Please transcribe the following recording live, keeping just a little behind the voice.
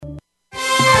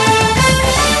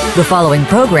The following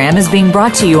program is being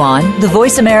brought to you on the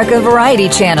Voice America Variety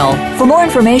Channel. For more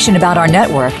information about our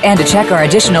network and to check our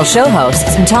additional show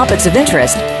hosts and topics of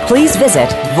interest, please visit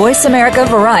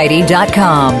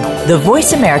voiceamericavariety.com. The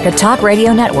Voice America Talk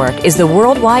Radio Network is the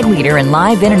worldwide leader in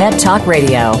live Internet talk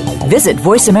radio. Visit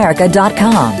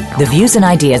voiceamerica.com. The views and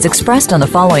ideas expressed on the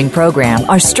following program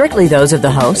are strictly those of the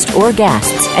host or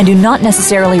guests and do not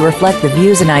necessarily reflect the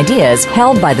views and ideas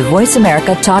held by the Voice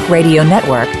America Talk Radio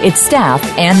Network, its staff,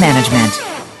 and management.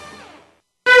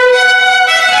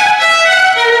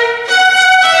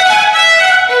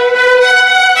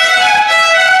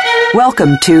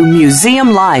 Welcome to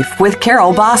Museum Life with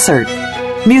Carol Bossert.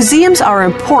 Museums are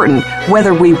important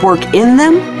whether we work in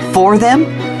them, for them,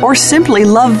 or simply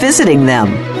love visiting them.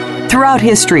 Throughout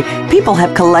history, people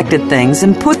have collected things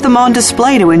and put them on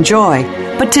display to enjoy.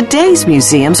 But today's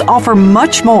museums offer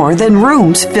much more than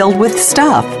rooms filled with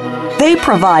stuff. They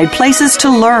provide places to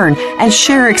learn and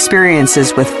share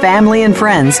experiences with family and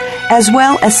friends, as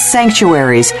well as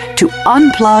sanctuaries to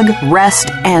unplug,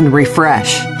 rest, and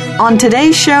refresh. On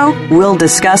today's show, we'll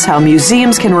discuss how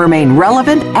museums can remain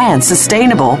relevant and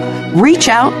sustainable, reach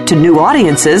out to new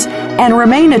audiences, and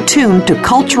remain attuned to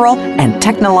cultural and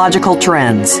technological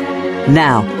trends.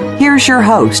 Now, here's your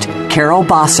host, Carol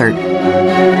Bossert.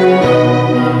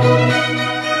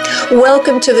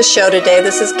 Welcome to the show today.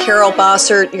 This is Carol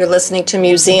Bossert. You're listening to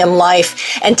Museum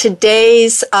Life. And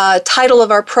today's title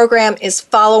of our program is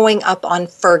Following Up on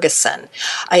Ferguson.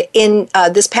 In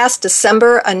this past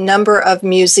December, a number of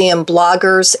museum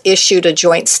bloggers issued a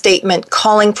joint statement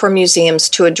calling for museums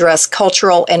to address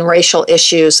cultural and racial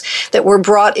issues that were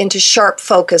brought into sharp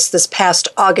focus this past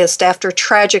August after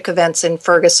tragic events in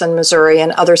Ferguson, Missouri,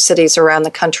 and other cities around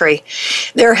the country.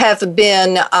 There have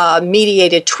been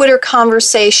mediated Twitter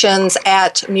conversations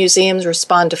at Museums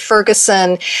Respond to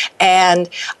Ferguson, and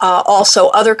also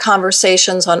other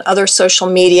conversations on other social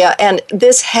media. And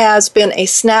this has been a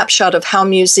snapshot of how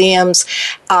museums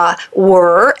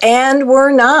were and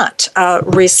were not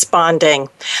responding.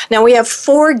 Now, we have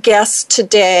 4 guests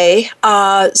today,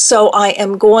 so I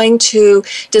am going to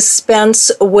dispense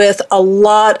with a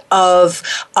lot of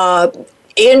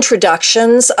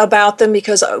introductions about them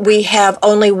because we have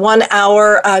only 1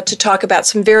 hour to talk about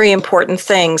some very important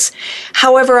things.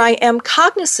 However, I am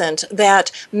cognizant that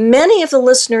many of the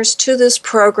listeners to this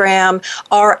program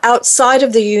are outside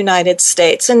of the United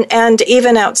States and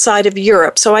even outside of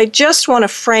Europe. So I just want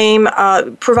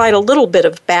to provide a little bit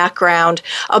of background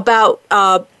about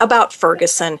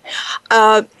Ferguson.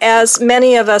 As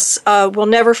many of us will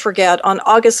never forget, on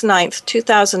August 9th,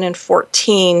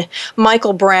 2014,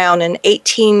 Michael Brown, an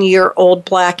 18-year-old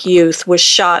black youth, was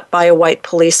shot by a white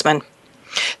policeman.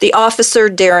 The officer,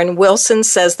 Darren Wilson,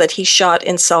 says that he shot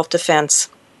in self-defense.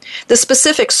 The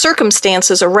specific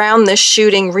circumstances around this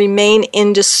shooting remain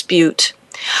in dispute.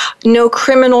 No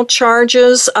criminal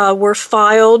charges were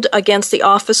filed against the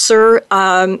officer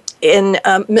in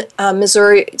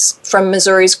Missouri from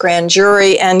Missouri's grand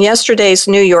jury, and yesterday's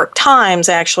New York Times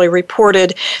actually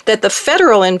reported that the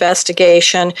federal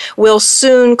investigation will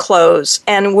soon close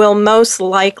and will most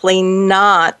likely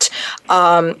not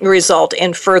result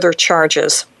in further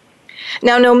charges.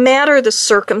 Now, no matter the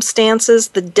circumstances,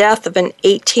 the death of an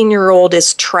 18-year-old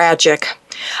is tragic.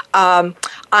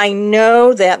 I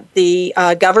know that the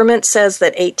government says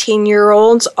that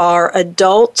 18-year-olds are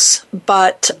adults,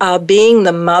 but being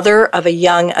the mother of a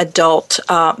young adult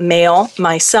male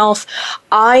myself,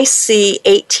 I see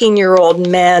 18-year-old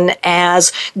men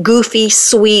as goofy,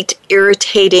 sweet,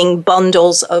 irritating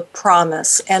bundles of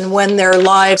promise. And when their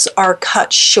lives are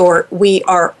cut short, we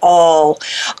are all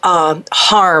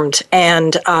harmed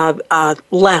and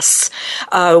less.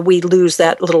 We lose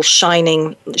that little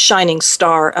shining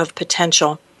star of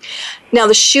potential. Now,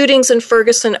 the shootings in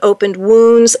Ferguson opened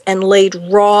wounds and laid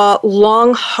raw,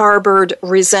 long-harbored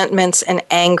resentments and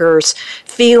angers,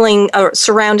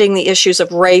 surrounding the issues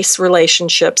of race,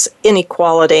 relationships,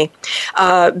 inequality.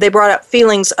 They brought up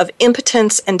feelings of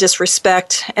impotence and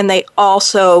disrespect, and they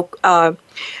also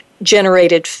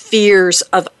generated fears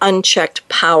of unchecked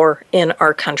power in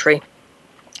our country.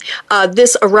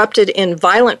 This erupted in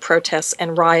violent protests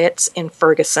and riots in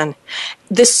Ferguson.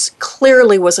 This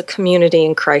clearly was a community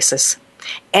in crisis,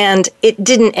 and it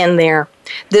didn't end there.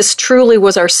 This truly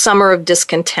was our summer of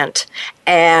discontent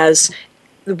as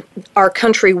our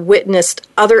country witnessed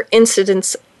other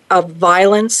incidents of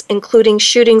violence, including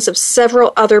shootings of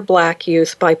several other black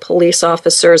youth by police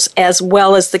officers, as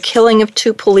well as the killing of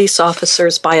 2 police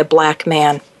officers by a black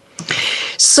man.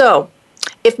 So,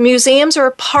 if museums are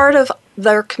a part of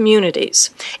their communities,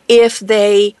 if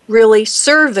they really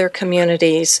serve their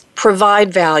communities,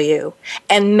 provide value,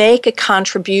 and make a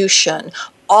contribution,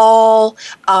 all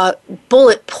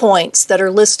bullet points that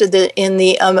are listed in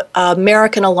the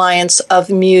American Alliance of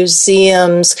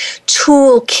Museums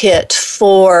toolkit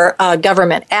for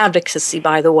government advocacy,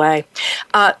 by the way,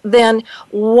 then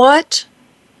what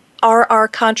are our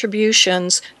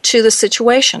contributions to the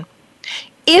situation?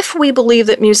 If we believe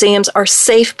that museums are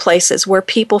safe places where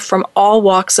people from all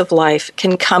walks of life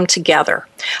can come together,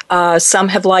 some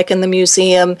have likened the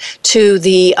museum to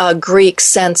the Greek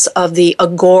sense of the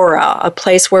agora, a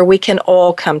place where we can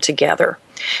all come together,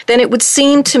 then it would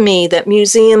seem to me that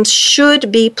museums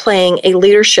should be playing a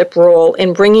leadership role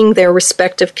in bringing their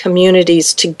respective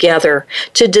communities together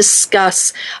to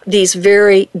discuss these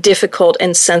very difficult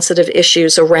and sensitive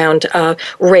issues around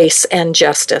race and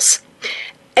justice.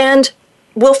 And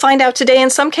we'll find out today, in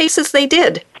some cases they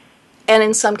did, and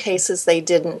in some cases they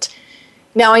didn't.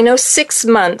 Now, I know 6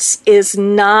 months is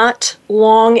not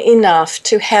long enough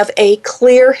to have a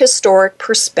clear historic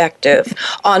perspective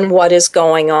on what is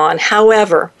going on.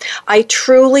 However, I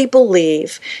truly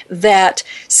believe that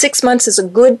 6 months is a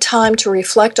good time to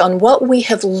reflect on what we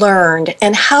have learned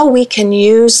and how we can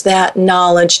use that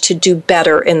knowledge to do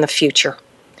better in the future.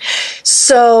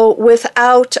 So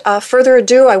without further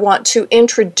ado, I want to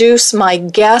introduce my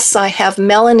guests. I have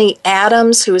Melanie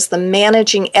Adams, who is the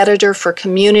managing director for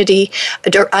community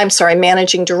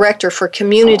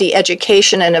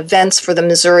education and events for the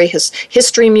Missouri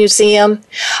History Museum.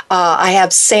 I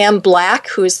have Sam Black,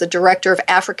 who is the director of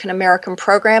African American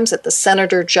programs at the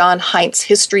Senator John Heinz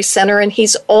History Center, and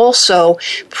he's also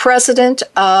president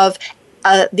of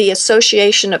the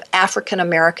Association of African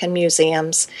American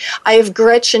Museums. I have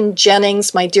Gretchen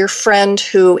Jennings, my dear friend,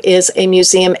 who is a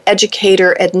museum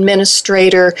educator,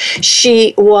 administrator.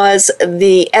 She was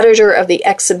the editor of The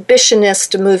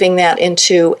Exhibitionist, moving that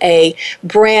into a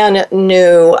brand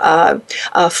new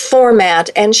format,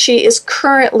 and she is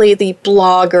currently the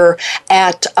blogger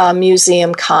at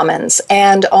Museum Commons.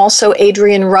 And also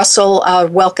Adrienne Russell,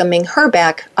 welcoming her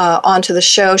back onto the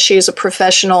show. She is a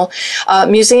professional,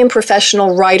 museum professional,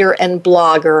 writer and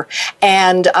blogger,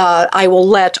 and I will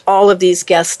let all of these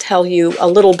guests tell you a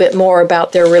little bit more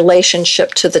about their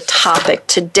relationship to the topic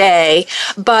today.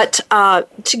 But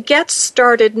to get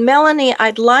started, Melanie,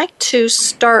 I'd like to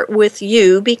start with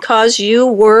you because you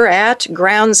were at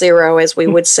ground zero, as we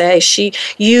would say.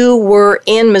 You were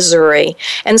in Missouri.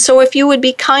 And so if you would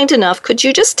be kind enough, could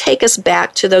you just take us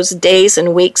back to those days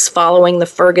and weeks following the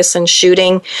Ferguson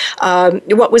shooting?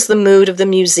 What was the mood of the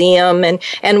museum, and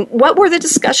what were the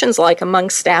discussions like among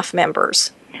staff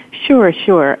members? Sure.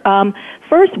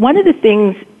 First, one of the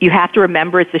things you have to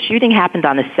remember is the shooting happened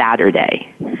on a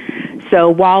Saturday. So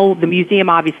while the museum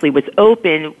obviously was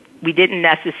open, we didn't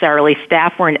necessarily,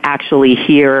 staff weren't actually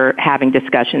here having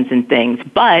discussions and things.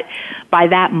 But by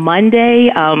that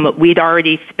Monday, we'd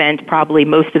already spent probably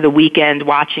most of the weekend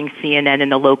watching CNN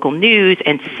and the local news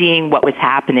and seeing what was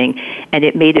happening. And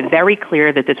it made it very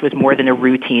clear that this was more than a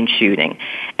routine shooting.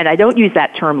 And I don't use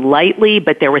that term lightly,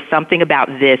 but there was something about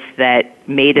this that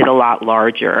made it a lot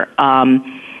larger.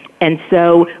 And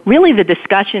so really the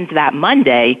discussions that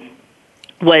Monday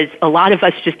was a lot of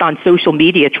us just on social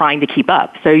media trying to keep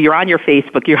up. So you're on your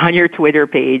Facebook, you're on your Twitter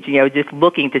page, just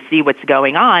looking to see what's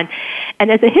going on.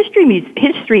 And as a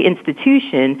history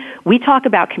institution, we talk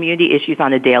about community issues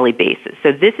on a daily basis.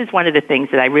 So this is one of the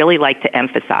things that I really like to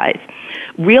emphasize.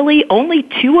 Really, only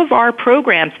 2 of our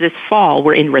programs this fall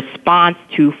were in response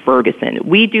to Ferguson.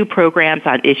 We do programs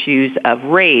on issues of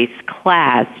race,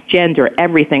 class, gender,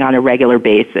 everything on a regular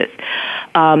basis.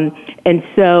 And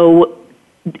so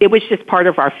it was just part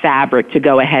of our fabric to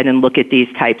go ahead and look at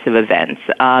these types of events.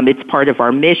 It's part of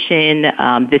our mission.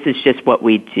 This is just what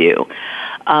we do.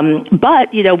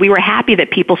 But, we were happy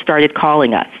that people started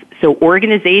calling us. So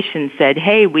organizations said,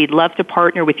 hey, we'd love to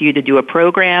partner with you to do a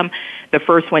program. The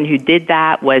first one who did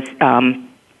that was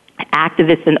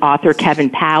activist and author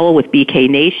Kevin Powell with BK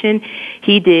Nation.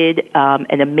 He did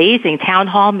an amazing town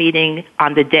hall meeting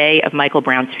on the day of Michael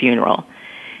Brown's funeral.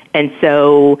 And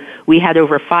so we had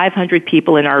over 500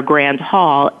 people in our grand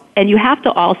hall. And you have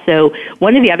to also,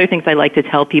 one of the other things I like to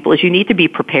tell people is you need to be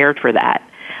prepared for that.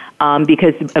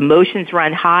 Because emotions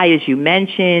run high, as you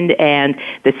mentioned, and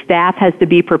the staff has to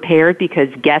be prepared because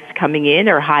guests coming in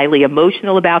are highly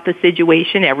emotional about the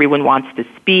situation. Everyone wants to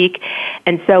speak.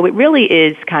 And so it really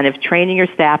is kind of training your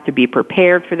staff to be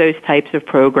prepared for those types of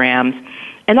programs.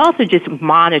 And also just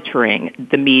monitoring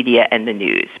the media and the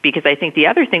news. Because I think the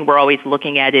other thing we're always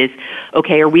looking at is,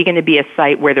 okay, are we going to be a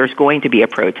site where there's going to be a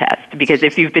protest? Because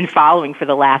if you've been following for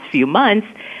the last few months,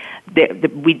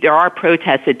 there are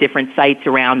protests at different sites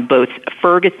around both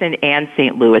Ferguson and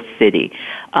St. Louis City.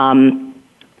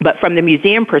 But from the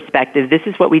museum perspective, this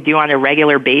is what we do on a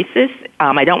regular basis.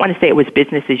 I don't want to say it was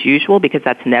business as usual because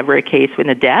that's never a case with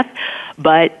a death,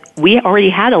 but we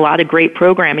already had a lot of great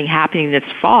programming happening this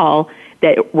fall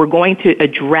that we're going to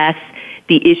address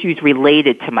the issues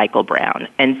related to Michael Brown.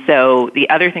 And so the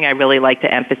other thing I really like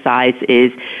to emphasize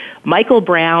is Michael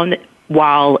Brown,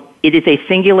 while it is a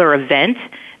singular event,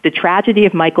 the tragedy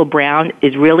of Michael Brown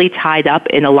is really tied up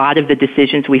in a lot of the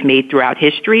decisions we've made throughout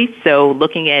history. So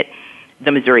looking at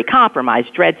the Missouri Compromise,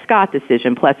 Dred Scott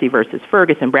decision, Plessy versus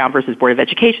Ferguson, Brown versus Board of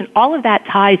Education, all of that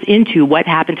ties into what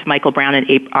happened to Michael Brown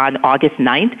on August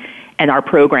 9th, and our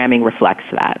programming reflects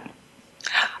that.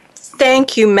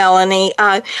 Thank you, Melanie.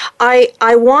 I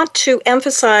want to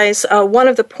emphasize one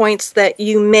of the points that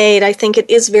you made. I think it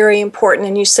is very important,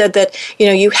 and you said that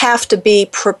you have to be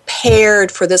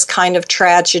prepared for this kind of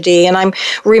tragedy. And I'm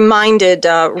reminded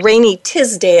Rainey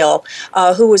Tisdale,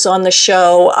 who was on the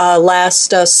show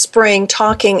last spring,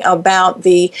 talking about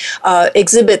the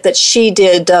exhibit that she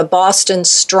did, Boston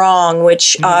Strong,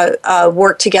 which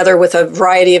worked together with a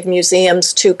variety of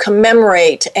museums to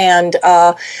commemorate and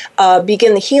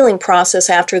begin the healing process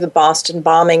after the Boston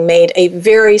bombing, made a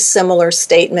very similar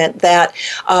statement that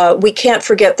we can't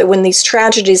forget that when these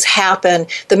tragedies happen,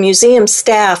 the museum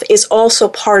staff is also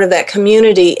part of that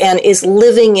community and is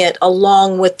living it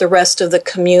along with the rest of the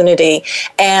community.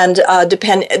 And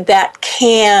that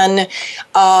can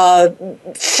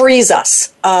freeze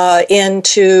us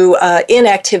into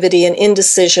inactivity and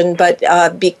indecision, but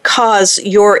because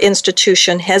your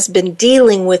institution has been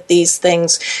dealing with these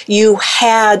things, you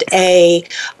had a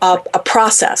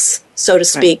process, so to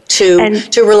speak, to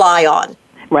rely on.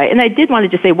 Right, and I did want to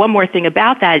just say one more thing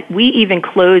about that. We even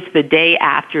closed the day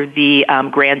after the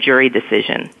grand jury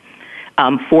decision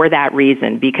for that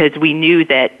reason, because we knew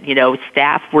that,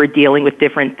 staff were dealing with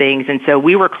different things, and so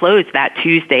we were closed that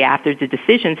Tuesday after the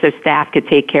decision so staff could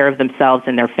take care of themselves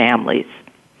and their families.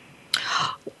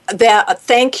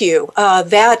 Thank you.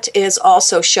 That is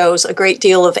also shows a great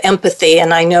deal of empathy,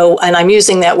 and I know, and I'm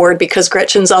using that word because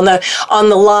Gretchen's on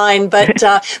the line. But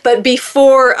but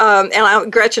before,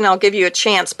 Gretchen, I'll give you a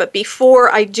chance. But before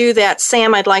I do that,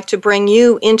 Sam, I'd like to bring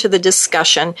you into the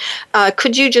discussion.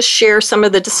 Could you just share some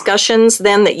of the discussions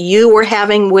then that you were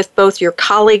having with both your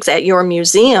colleagues at your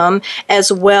museum as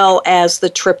well as the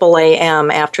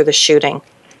AAAM after the shooting?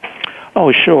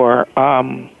 Oh, sure.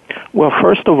 Well,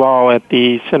 first of all, at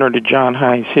the Senator John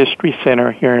Hines History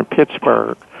Center here in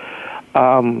Pittsburgh,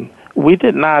 we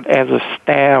did not, as a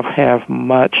staff, have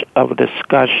much of a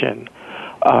discussion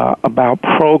about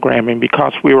programming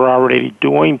because we were already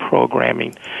doing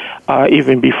programming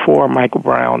even before Michael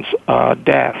Brown's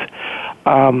death.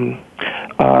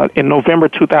 In November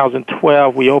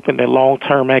 2012, we opened a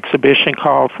long-term exhibition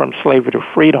called From Slavery to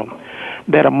Freedom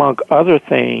that, among other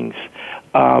things,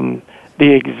 the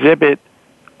exhibit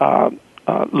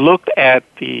looked at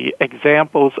the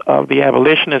examples of the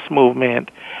abolitionist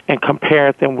movement and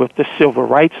compared them with the civil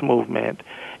rights movement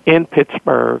in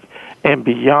Pittsburgh and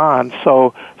beyond.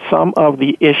 So some of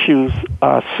the issues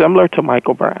similar to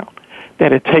Michael Brown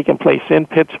that had taken place in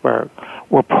Pittsburgh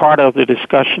were part of the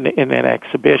discussion in that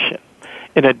exhibition.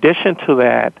 In addition to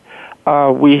that,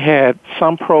 we had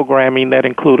some programming that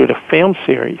included a film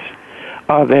series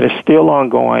that is still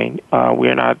ongoing.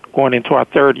 We're not going into our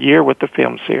third year with the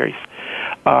film series.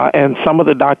 And some of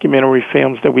the documentary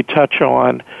films that we touch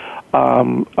on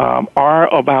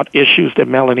are about issues that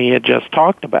Melanie had just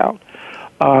talked about.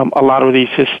 A lot of these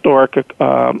historic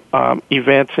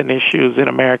events and issues in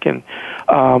American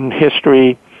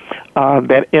history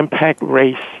that impact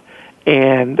race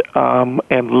and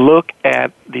look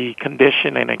at the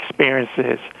condition and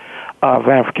experiences of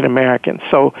African Americans.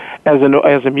 So as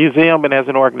a museum and as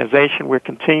an organization, we're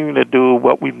continuing to do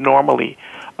what we've normally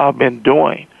been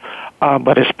doing.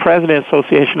 But as president of the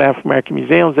Association of African American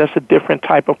Museums, that's a different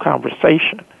type of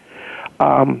conversation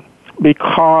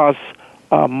because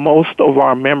most of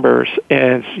our members,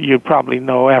 as you probably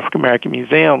know, African American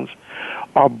museums,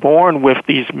 are born with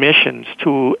these missions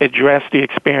to address the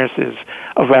experiences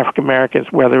of African Americans,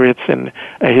 whether it's in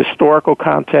a historical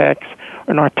context,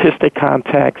 an artistic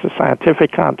context, a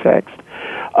scientific context.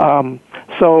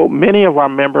 So many of our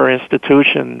member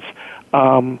institutions,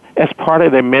 as part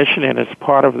of their mission and as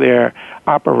part of their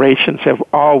operations, have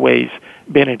always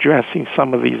been addressing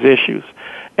some of these issues.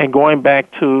 And going back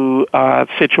to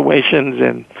situations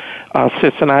in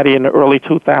Cincinnati in the early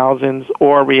 2000s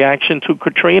or reaction to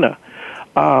Katrina,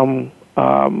 some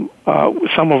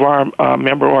of our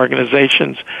member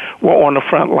organizations were on the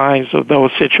front lines of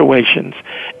those situations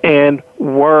and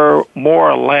were more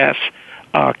or less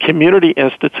community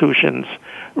institutions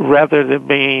rather than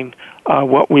being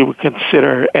what we would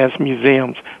consider as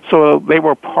museums. So they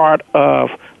were part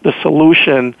of the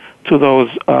solution to those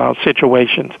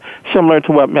situations, similar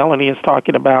to what Melanie is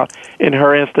talking about in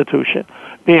her institution,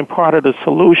 being part of the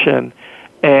solution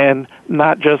and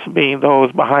not just being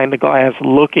those behind the glass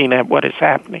looking at what is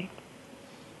happening.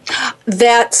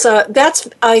 That's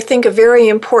I think, a very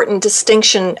important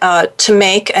distinction to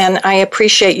make, and I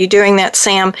appreciate you doing that,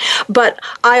 Sam. But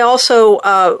I also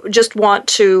just want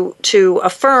to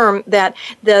affirm that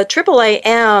the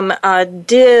AAAM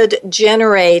did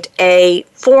generate a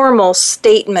formal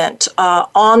statement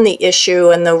on the issue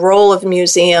and the role of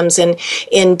museums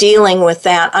in dealing with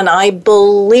that. And I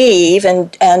believe,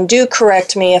 and do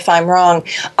correct me if I'm wrong,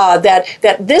 that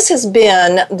this has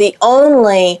been the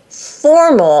only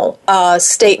formal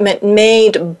statement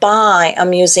made by a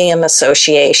museum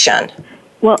association.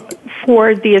 Well,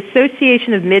 for the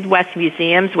Association of Midwest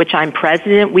Museums, which I'm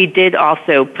president, we did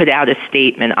also put out a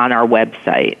statement on our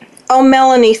website. Oh,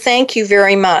 Melanie, thank you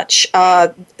very much.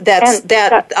 I'm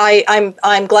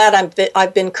glad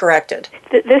I've been corrected.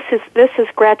 This is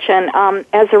Gretchen.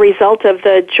 As a result of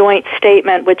the joint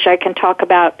statement, which I can talk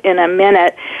about in a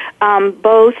minute,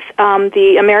 both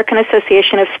the American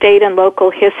Association of State and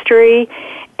Local History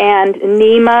and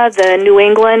NEMA, the New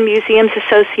England Museums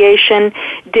Association,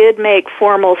 did make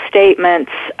formal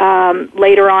statements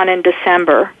later on in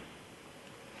December.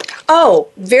 Oh,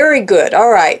 very good.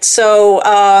 All right. So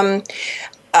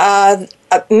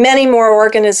many more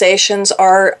organizations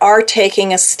are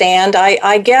taking a stand.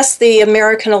 I guess the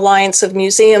American Alliance of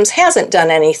Museums hasn't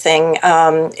done anything.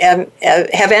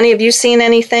 Have any of you seen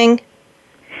anything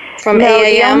from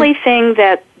AAM? The only thing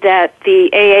that the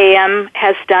AAM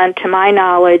has done, to my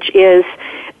knowledge, is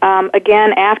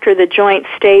again, after the joint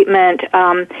statement,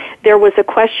 there was a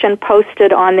question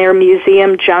posted on their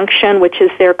Museum Junction, which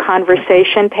is their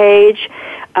conversation page,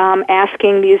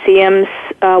 asking museums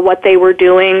what they were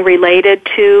doing related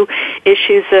to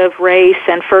issues of race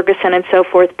and Ferguson and so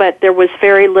forth, but there was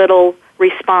very little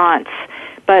response.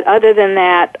 But other than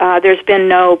that, there's been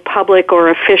no public or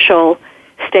official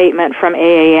statement from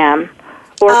AAM.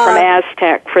 Or from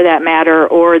Aztec, for that matter,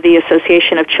 or the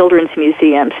Association of Children's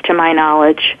Museums, to my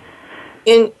knowledge.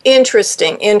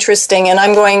 Interesting. And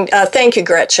I'm going, thank you,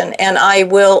 Gretchen. And I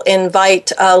will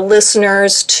invite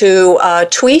listeners to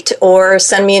tweet or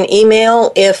send me an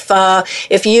email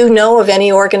if you know of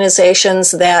any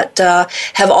organizations that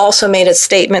have also made a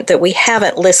statement that we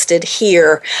haven't listed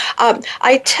here.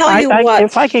 I tell you what.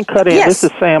 If I can cut in, yes,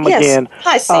 this is Sam again.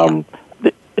 Hi, Sam.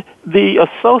 The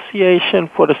Association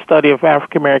for the Study of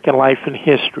African American Life and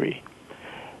History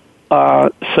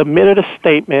submitted a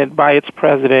statement by its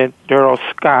president, Darrell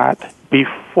Scott,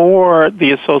 before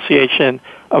the Association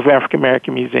of African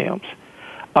American Museums.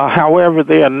 However,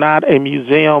 they are not a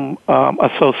museum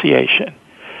association.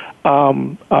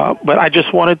 But I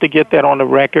just wanted to get that on the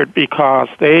record because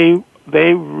they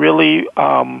really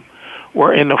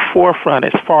were in the forefront,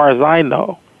 as far as I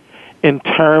know, in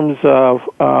terms of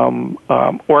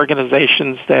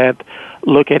organizations that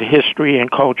look at history and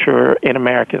culture in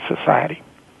American society.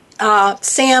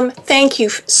 Sam, thank you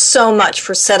so much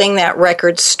for setting that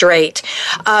record straight.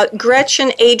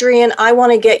 Gretchen, Adrian, I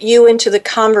want to get you into the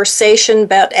conversation,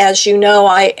 but as you know,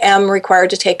 I am required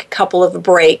to take a couple of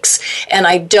breaks, and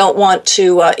I don't want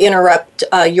to interrupt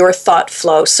your thought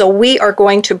flow. So we are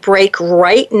going to break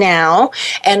right now,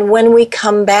 and when we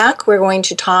come back, we're going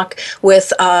to talk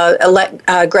with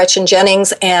Gretchen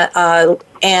Jennings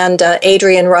and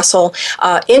Adrian Russell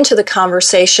into the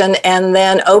conversation, and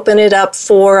then open it up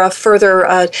for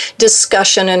further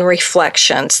discussion and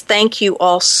reflections. Thank you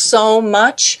all so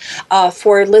much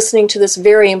for listening to this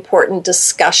very important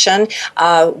discussion.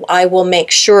 I will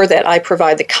make sure that I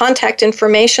provide the contact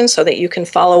information so that you can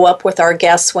follow up with our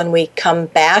guests when we come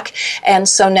back. And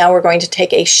so now we're going to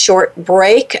take a short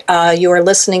break. You are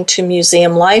listening to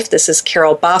Museum Life. This is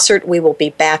Carol Bossert. We will be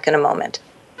back in a moment.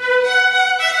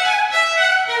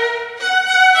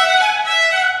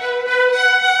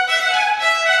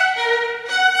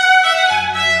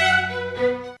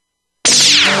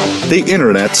 The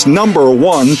Internet's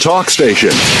 #1 talk station.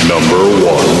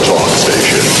 #1 talk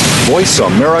station.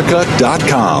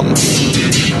 VoiceAmerica.com.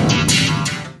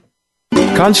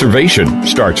 Conservation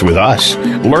starts with us.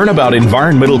 Learn about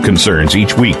environmental concerns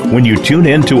each week when you tune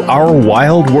in to Our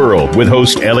Wild World with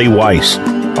host Ellie Weiss.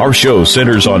 Our show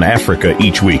centers on Africa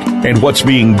each week and what's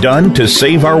being done to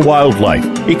save our wildlife,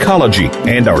 ecology,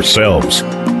 and ourselves.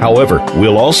 However,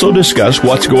 we'll also discuss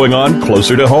what's going on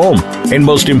closer to home. And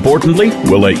most importantly,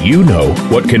 we'll let you know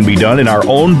what can be done in our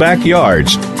own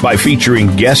backyards by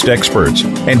featuring guest experts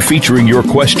and featuring your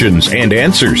questions and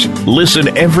answers.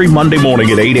 Listen every Monday morning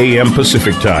at 8 a.m.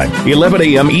 Pacific Time, 11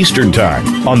 a.m. Eastern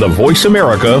Time on the Voice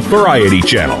America Variety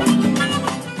Channel.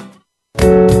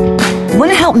 Want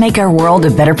to help make our world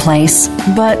a better place,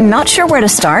 but not sure where to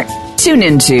start? Tune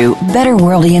into Better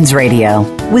Worldians Radio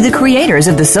with the creators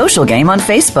of the social game on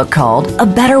Facebook called A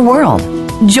Better World.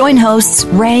 Join hosts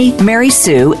Ray, Mary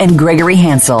Sue, and Gregory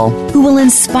Hansel, who will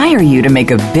inspire you to make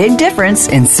a big difference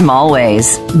in small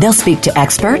ways. They'll speak to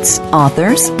experts,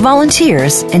 authors,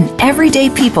 volunteers, and everyday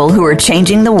people who are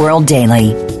changing the world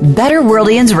daily. Better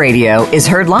Worldians Radio is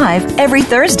heard live every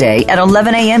Thursday at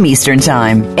 11 a.m. Eastern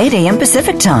Time, 8 a.m.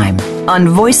 Pacific Time on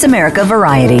Voice America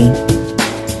Variety.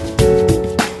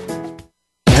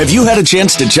 Have you had a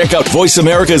chance to check out Voice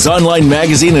America's online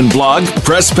magazine and blog,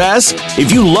 Press Pass?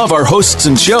 If you love our hosts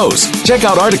and shows, check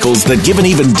out articles that give an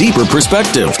even deeper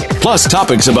perspective. Plus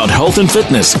topics about health and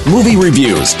fitness, movie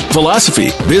reviews,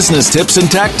 philosophy, business tips and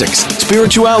tactics,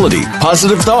 spirituality,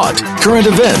 positive thought, current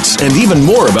events, and even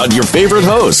more about your favorite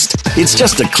host. It's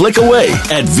just a click away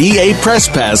at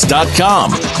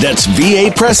vapresspass.com. That's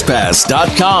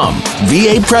vapresspass.com.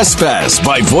 VA Press Pass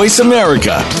by Voice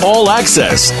America. All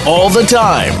access, all the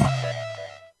time.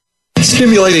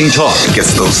 Stimulating talk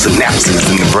gets those synapses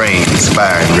in the brain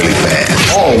firing really fast.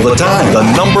 all the time. The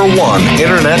number one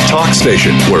internet talk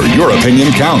station where your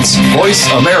opinion counts.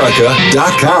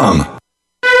 VoiceAmerica.com.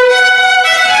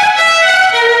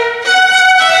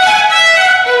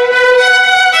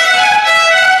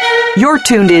 You're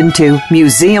tuned into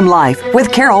Museum Life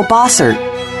with Carol Bossert.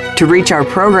 To reach our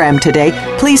program today,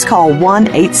 please call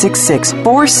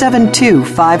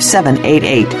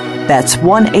 1-866-472-5788. That's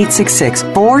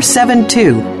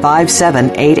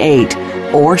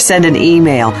 1-866-472-5788. Or send an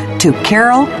email to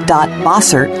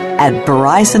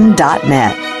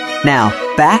carol.bossert@verizon.net. Now,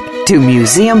 back to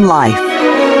Museum Life.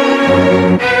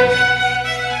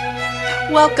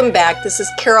 Welcome back. This is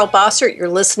Carol Bossert. You're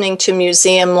listening to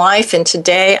Museum Life, and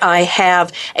today I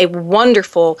have a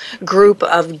wonderful group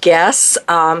of guests.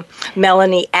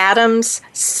 Melanie Adams,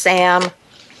 Sam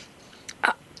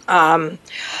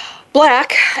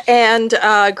Black, and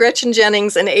Gretchen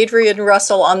Jennings and Adrian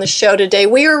Russell on the show today.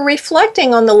 We are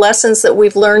reflecting on the lessons that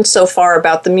we've learned so far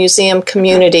about the museum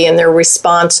community and their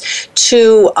response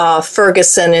to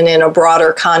Ferguson, and in a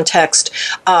broader context,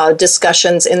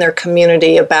 discussions in their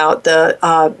community about the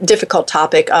difficult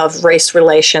topic of race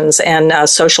relations and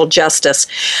social justice.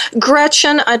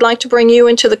 Gretchen, I'd like to bring you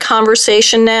into the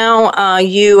conversation now.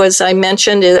 You, as I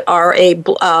mentioned, are a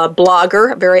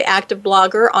blogger, a very active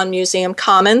blogger on Museum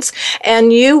Commons.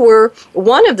 And you were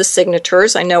one of the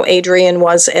signatories, I know Adrian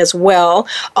was as well,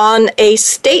 on a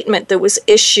statement that was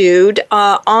issued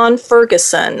on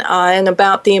Ferguson and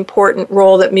about the important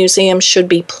role that museums should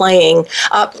be playing.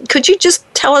 Could you just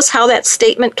tell us how that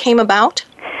statement came about?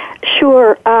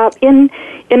 Sure. In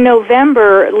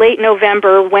November, late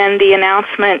November, when the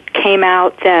announcement came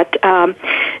out that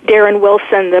Darren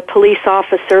Wilson, the police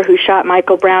officer who shot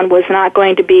Michael Brown, was not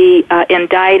going to be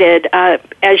indicted,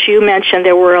 as you mentioned,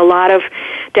 there were a lot of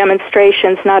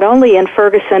demonstrations, not only in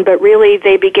Ferguson, but really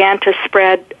they began to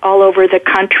spread all over the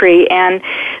country. And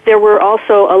there were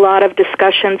also a lot of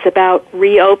discussions about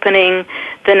reopening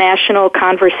the national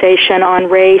conversation on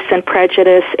race and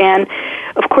prejudice. And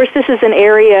of course, this is an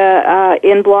area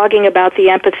in blogging about the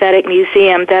empathetic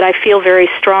museum that I feel very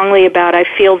strongly about. I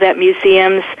feel that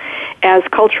museums as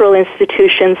cultural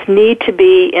institutions need to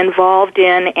be involved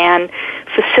in and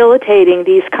facilitating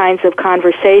these kinds of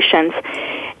conversations.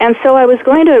 And so I was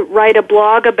going to write a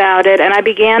blog about it, and I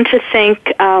began to think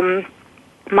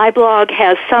my blog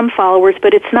has some followers,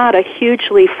 but it's not a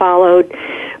hugely followed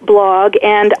blog.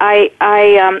 And I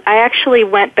actually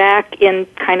went back in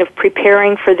kind of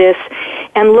preparing for this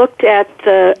and looked at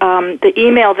the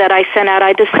email that I sent out.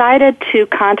 I decided to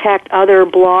contact other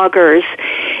bloggers,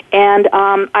 and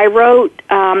I wrote.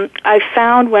 I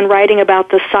found when writing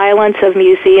about the silence of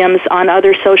museums on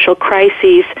other social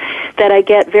crises that I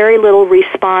get very little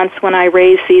response when I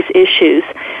raise these issues.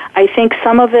 I think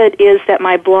some of it is that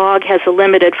my blog has a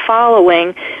limited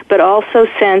following, but also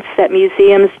sense that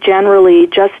museums generally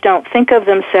just don't think of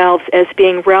themselves as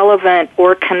being relevant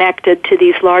or connected to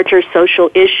these larger social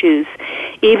issues,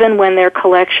 even when their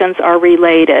collections are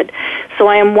related. So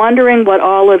I am wondering what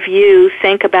all of you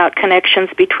think about connections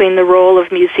between the role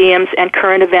of museums and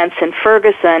current events in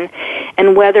Ferguson,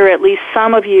 and whether at least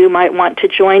some of you might want to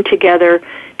join together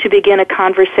to begin a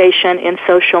conversation in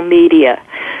social media.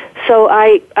 So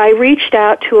I reached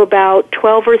out to about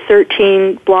 12 or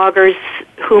 13 bloggers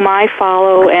whom I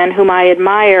follow and whom I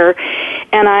admire,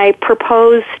 and I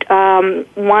proposed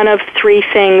one of three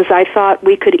things. I thought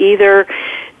we could either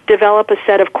develop a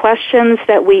set of questions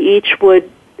that we each would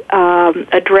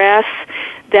address,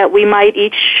 that we might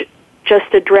each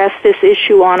just address this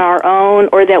issue on our own,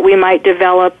 or that we might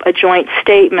develop a joint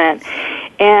statement.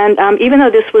 And even though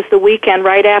this was the weekend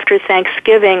right after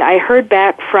Thanksgiving, I heard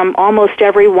back from almost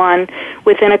everyone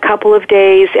within a couple of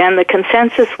days, and the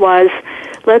consensus was,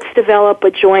 let's develop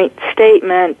a joint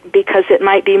statement because it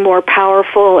might be more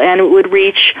powerful and it would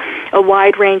reach a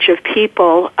wide range of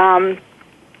people.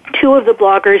 Two of the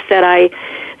bloggers that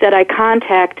I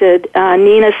contacted,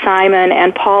 Nina Simon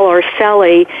and Paul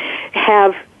Orselli,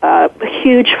 have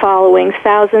huge followings,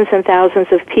 thousands and thousands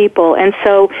of people. And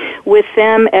so with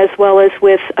them, as well as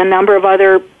with a number of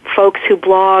other folks who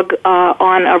blog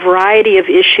on a variety of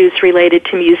issues related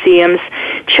to museums,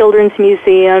 children's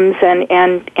museums,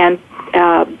 and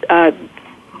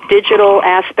digital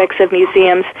aspects of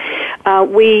museums,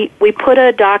 we put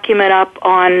a document up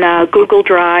on Google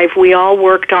Drive. We all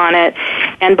worked on it,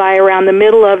 and by around the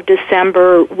middle of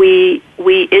December, we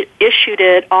issued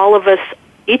it, all of us,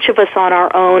 each of us on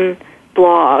our own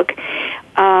blog.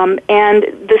 And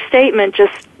the statement,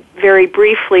 just very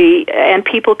briefly, and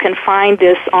people can find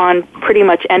this on pretty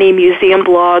much any museum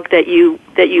blog that you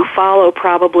follow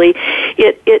probably,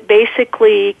 it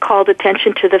basically called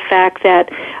attention to the fact that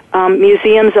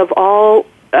museums of all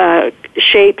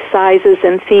shapes, sizes,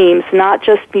 and themes, not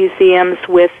just museums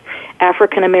with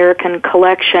African American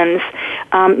collections,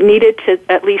 needed to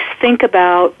at least think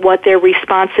about what their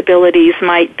responsibilities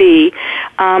might be.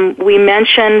 We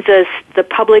mentioned the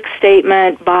public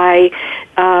statement by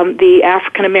the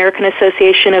African American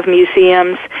Association of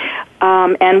Museums,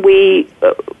 and we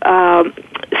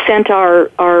sent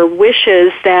our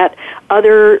wishes that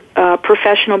other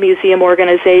professional museum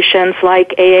organizations like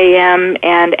AAM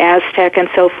and Aztec and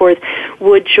so forth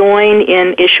would join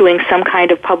in issuing some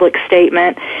kind of public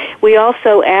statement. We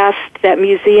also asked that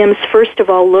museums, first of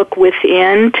all, look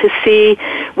within to see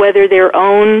whether their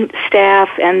own staff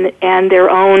and their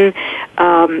own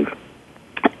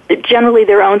generally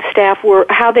their own staff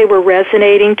how they were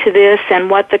resonating to this and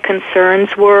what the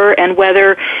concerns were, and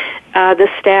whether the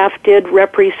staff did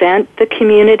represent the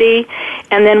community.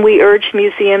 And then we urged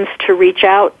museums to reach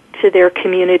out to their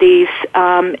communities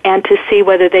and to see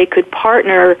whether they could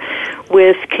partner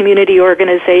with community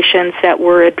organizations that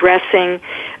were addressing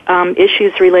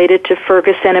issues related to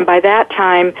Ferguson. And by that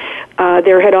time,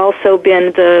 there had also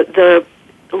been the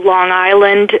Long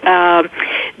Island,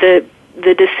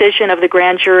 the decision of the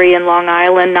grand jury in Long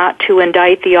Island not to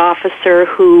indict the officer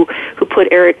who put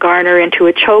Eric Garner into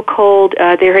a chokehold.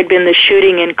 There had been the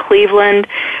shooting in Cleveland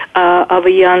of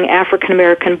a young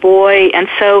African-American boy. And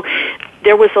so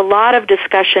there was a lot of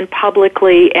discussion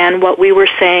publicly, and what we were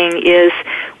saying is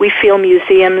we feel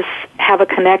museums have a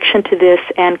connection to this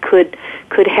and could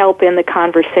help in the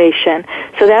conversation.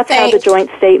 So that's how the joint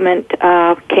statement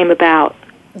came about.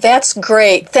 That's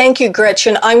great. Thank you,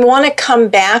 Gretchen. I want to come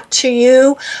back to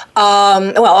you,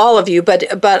 all of you, but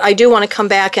I do want to come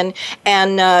back and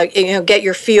get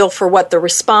your feel for what the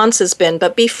response has been.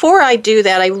 But before I do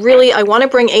that, I want to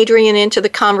bring Adrienne into the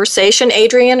conversation.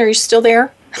 Adrienne, are you still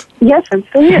there? Yes, I'm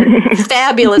still here.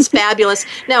 Fabulous, fabulous.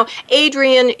 Now,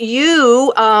 Adrienne,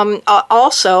 you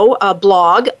also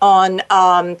blog on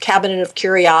Cabinet of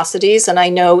Curiosities, and I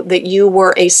know that you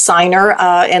were a signer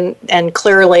and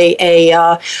clearly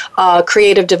a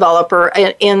creative developer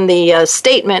in the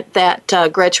statement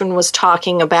that Gretchen was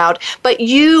talking about. But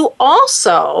you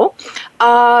also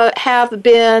have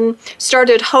been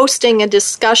started hosting a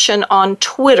discussion on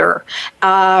Twitter,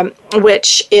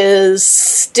 which is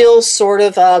still sort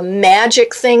of a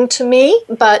magic thing to me,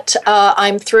 but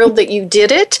I'm thrilled that you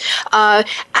did it.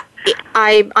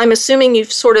 I'm assuming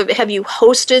have you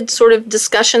hosted sort of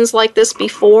discussions like this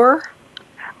before?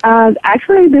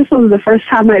 Actually, this was the first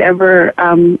time I'd ever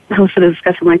hosted a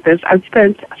discussion like this. I've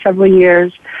spent several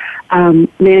years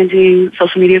managing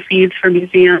social media feeds for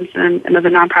museums and other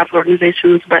nonprofit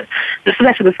organizations, but this was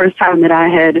actually the first time that I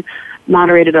had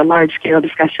moderated a large-scale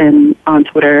discussion on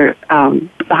Twitter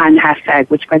behind the hashtag,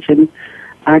 which Gretchen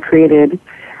created.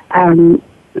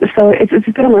 So it's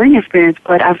been a learning experience,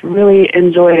 but I've really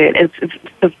enjoyed it. It's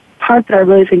the part that I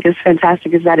really think is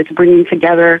fantastic is that it's bringing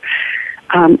together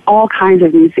all kinds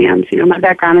of museums. You know, my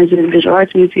background is in visual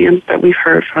arts museums, but we've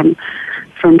heard from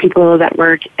people that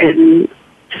work in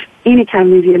just any kind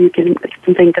of museum you can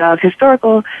think of,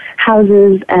 historical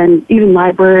houses and even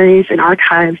libraries and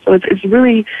archives. So it's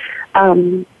really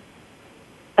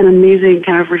a an amazing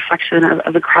kind of reflection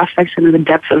of the cross-section of the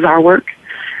depths of our work.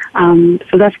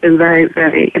 So that's been very,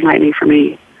 very enlightening for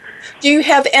me. Do you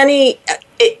have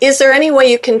is there any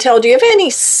way you can tell, do you have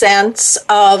any sense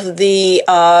of the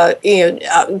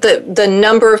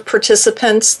number of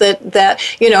participants that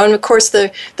and of course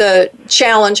the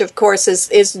challenge, of course,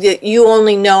 is that you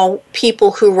only know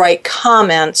people who write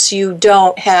comments. You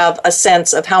don't have a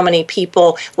sense of how many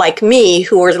people like me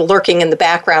who are lurking in the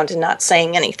background and not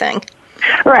saying anything.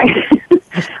 Right.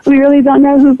 We really don't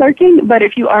know who's lurking, but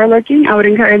if you are lurking, I would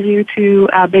encourage you to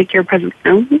make your presence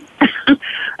known.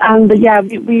 But yeah,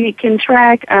 we can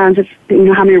track just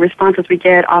how many responses we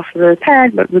get off of the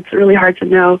tag, but it's really hard to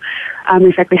know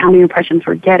exactly how many impressions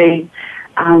we're getting.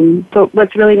 But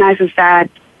what's really nice is that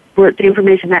the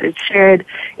information that is shared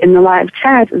in the live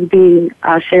chat is being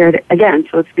shared again.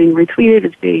 So it's being retweeted,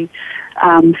 it's being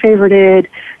favorited.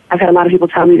 I've had a lot of people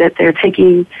tell me that they're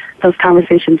taking those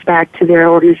conversations back to their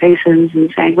organizations and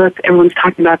saying, look, everyone's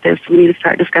talking about this, we need to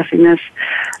start discussing this.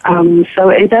 So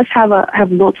it does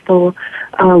have multiple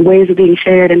ways of being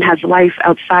shared and has life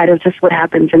outside of just what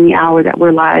happens in the hour that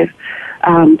we're live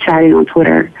chatting on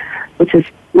Twitter, which is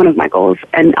one of my goals,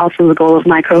 and also the goal of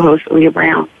my co-host, Leah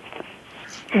Brown.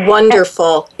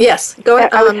 Wonderful. Yes, go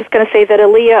ahead. I was just going to say that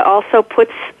Aaliyah also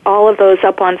puts all of those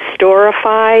up on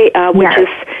Storify, which is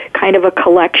kind of a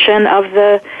collection of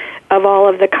all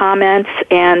of the comments,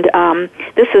 and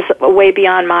this is way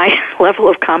beyond my level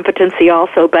of competency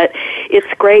also, but it's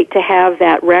great to have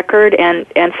that record, and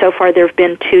so far there have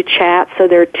been 2 chats, so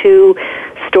there are 2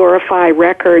 Storify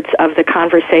records of the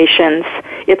conversations.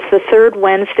 It's the 3rd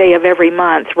Wednesday of every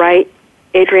month, right,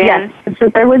 Adrienne? Yes, it's the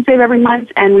 3rd Wednesday of every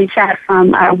month, and we chat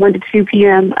from 1 to 2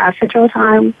 p.m. Central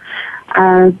Time.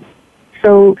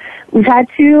 So we've had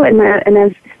 2, and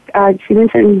as she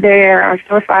mentioned, they are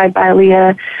Storify by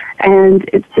Leah, and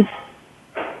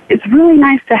it's really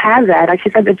nice to have that. Like she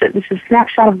said, it's a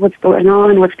snapshot of what's going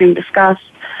on, what's being discussed,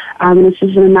 and it's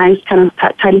just a nice kind of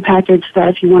tidy package that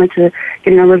if you wanted to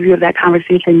get an overview of that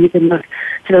conversation, you can look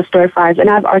to those Storifys. And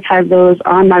I've archived those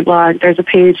on my blog. There's a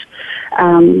page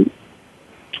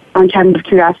on Cabinet of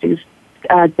Curiosities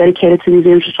dedicated to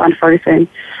museums just on Ferguson,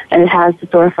 and it has the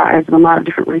Storifys and a lot of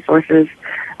different resources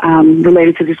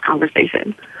related to this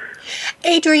conversation.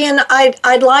 Adrienne,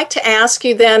 I'd like to ask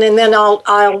you then, and then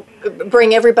I'll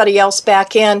bring everybody else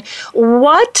back in.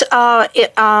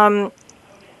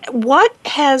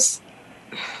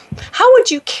 How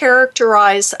would you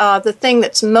characterize the thing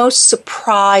that's most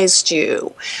surprised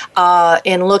you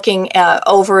in looking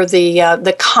over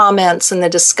the comments and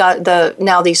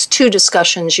now these 2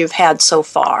 discussions you've had so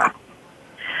far?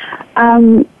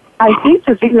 I think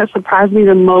the thing that surprised me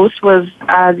the most was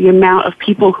the amount of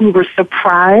people who were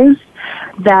surprised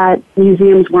that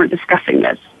museums weren't discussing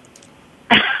this.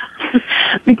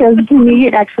 Because to me,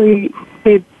 it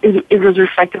was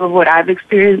reflective of what I've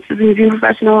experienced as a museum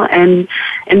professional, and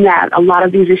in that a lot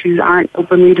of these issues aren't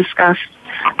openly discussed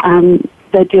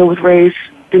that deal with race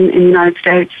in the United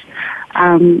States.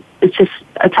 It's just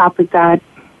a topic that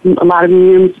a lot of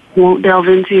museums won't delve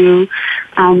into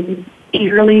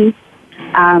eagerly.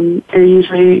 It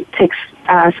usually takes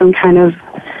some kind of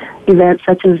event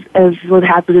such as what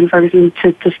happened in Ferguson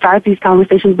to start these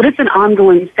conversations, but it's an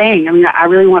ongoing thing. I mean, I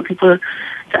really want people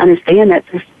to understand that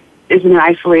this isn't an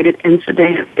isolated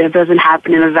incident. It doesn't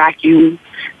happen in a vacuum.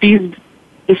 These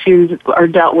issues are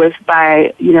dealt with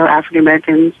by, African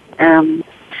Americans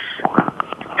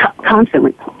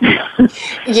constantly.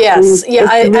 Yes,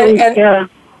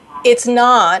 it's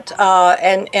not,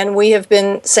 and we have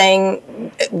been saying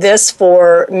this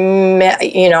for,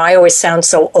 I always sound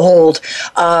so old,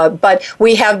 but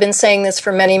we have been saying this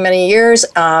for many, many years.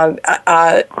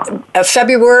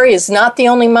 February is not the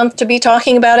only month to be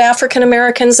talking about African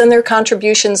Americans and their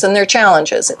contributions and their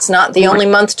challenges. It's not the only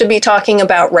month to be talking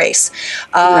about race,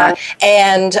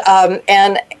 and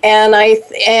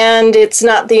it's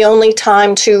not the only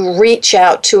time to reach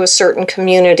out to a certain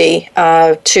community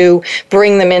to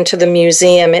bring them into the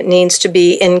museum. It needs to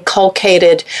be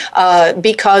inculcated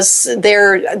because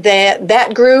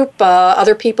that group,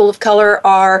 other groups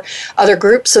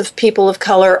of people of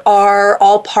color are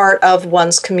all part of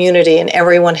one's community, and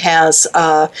everyone has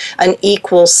an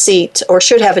equal seat, or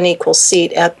should have an equal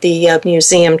seat at the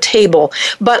museum table.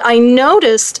 But I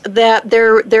noticed that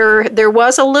there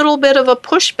was a little bit of a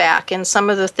pushback in some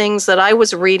of the things that I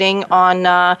was reading on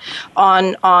the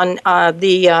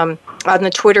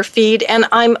Twitter feed, and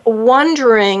I'm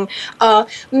wondering,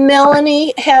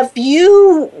 Melanie, have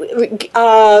you,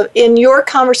 in your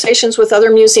conversations with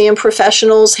other museum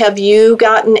professionals, have you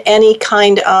gotten any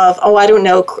kind of,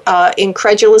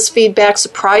 incredulous feedback,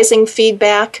 surprising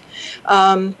feedback?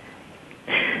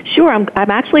 Sure. I'm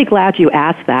actually glad you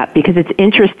asked that because it's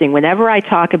interesting. Whenever I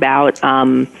talk about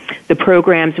the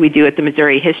programs we do at the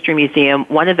Missouri History Museum,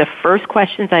 one of the first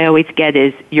questions I always get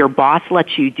is, your boss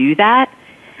lets you do that?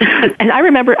 And I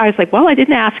remember I was like, well, I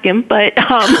didn't ask him, but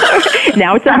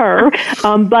now it's a her.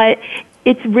 But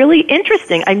it's really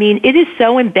interesting. I mean, it is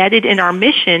so embedded in our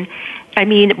mission. I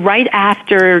mean, right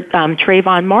after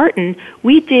Trayvon Martin,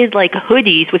 we did like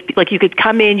hoodies with, like, you could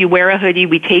come in, you wear a hoodie,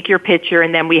 we take your picture,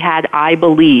 and then we had I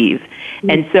Believe.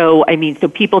 And so, I mean, so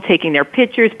people taking their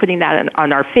pictures, putting that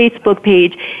on our Facebook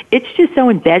page, it's just so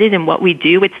embedded in what we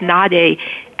do. It's not a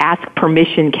ask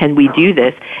permission, can we do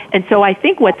this? And so I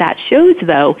think what that shows,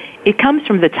 though, it comes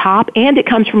from the top and it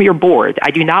comes from your board.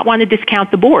 I do not want to discount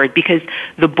the board because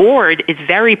the board is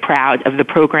very proud of the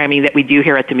programming that we do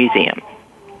here at the museum.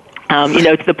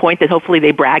 To the point that hopefully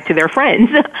they brag to their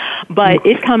friends. But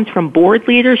it comes from board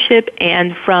leadership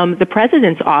and from the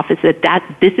president's office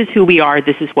that this is who we are,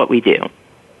 this is what we do.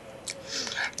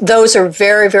 Those are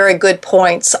very, very good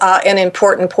points and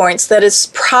important points. That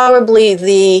is probably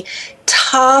the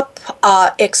top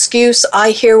excuse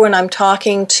I hear when I'm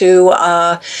talking to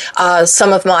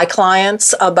some of my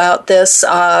clients about this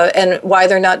and why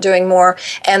they're not doing more.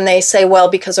 And they say, well,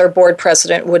 because our board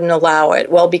president wouldn't allow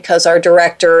it. Well, because our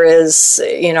director is,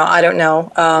 I don't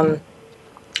know,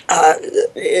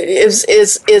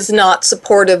 is not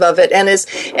supportive of it, and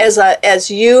as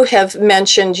you have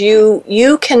mentioned,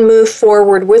 you can move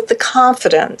forward with the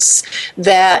confidence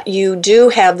that you do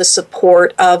have the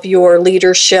support of your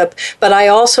leadership. But I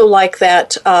also like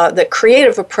that the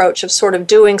creative approach of sort of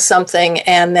doing something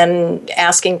and then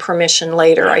asking permission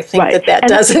later. I think that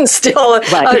does instill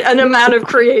an amount of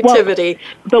creativity.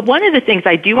 Well, but one of the things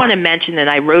I do want to mention, and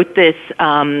I wrote this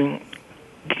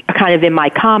kind of in my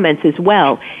comments as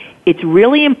well, it's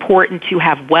really important to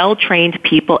have well-trained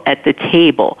people at the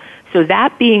table. So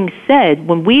that being said,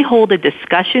 when we hold a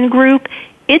discussion group,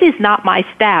 it is not my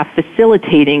staff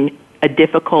facilitating a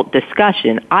difficult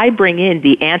discussion. I bring in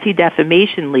the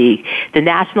Anti-Defamation League, the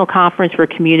National Conference for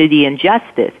Community and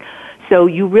Justice. So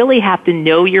you really have to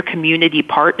know your community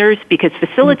partners because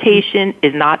facilitation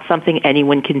is not something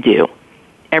anyone can do.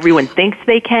 Everyone thinks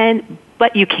they can,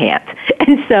 but you can't.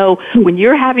 And so when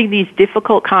you're having these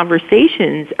difficult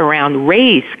conversations around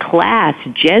race, class,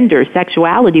 gender,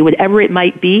 sexuality, whatever it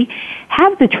might be,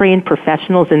 have the trained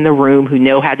professionals in the room who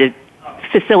know how to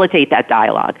facilitate that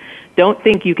dialogue. Don't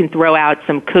think you can throw out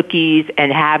some cookies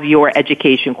and have your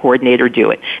education coordinator do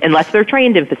it, unless they're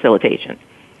trained in facilitation.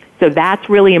 So that's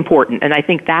really important. And I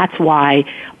think that's why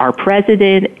our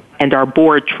president and our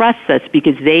board trusts us,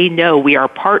 because they know we are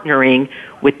partnering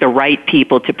with the right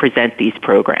people to present these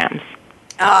programs.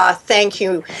 Thank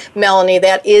you, Melanie.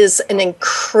 That is an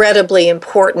incredibly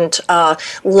important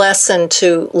lesson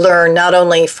to learn, not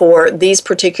only for these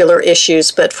particular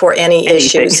issues, but for any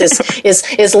issues.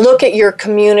 Is look at your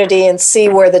community and see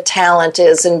where the talent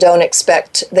is, and don't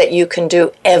expect that you can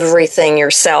do everything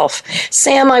yourself.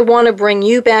 Sam, I want to bring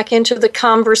you back into the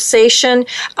conversation.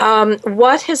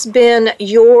 What has been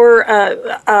your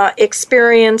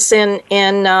experience in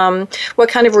what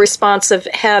kind of response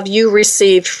have you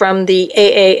received from the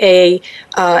AAAM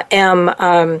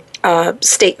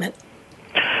statement?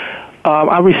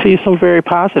 I received some very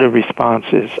positive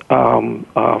responses from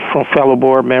fellow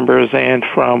board members and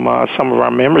from some of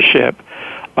our membership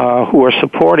who are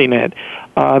supporting it.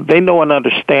 They know and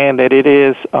understand that it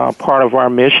is part of our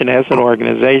mission as an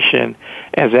organization,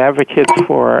 as advocates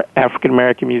for African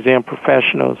American museum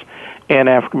professionals and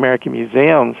African American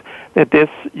museums, that this,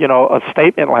 a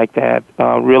statement like that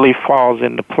really falls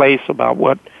into place about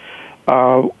what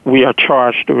we are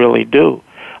charged to really do.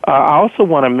 I also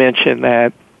want to mention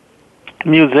that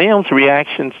museums'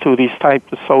 reactions to these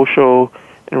types of social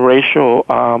and racial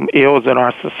ills in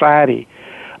our society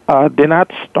did not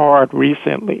start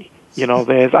recently.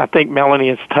 I think Melanie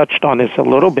has touched on this a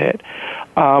little bit.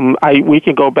 We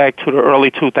can go back to the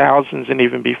early 2000s and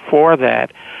even before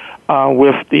that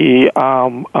with the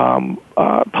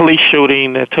police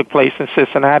shooting that took place in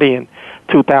Cincinnati in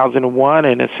 2001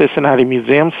 in the Cincinnati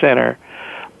Museum Center,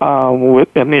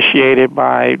 initiated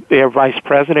by their vice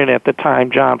president at the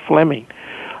time, John Fleming.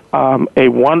 A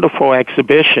wonderful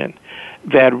exhibition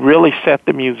that really set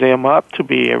the museum up to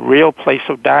be a real place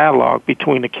of dialogue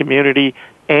between the community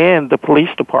and the police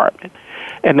department.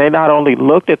 And they not only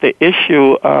looked at the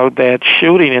issue of that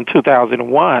shooting in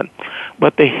 2001,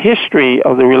 but the history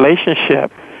of the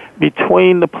relationship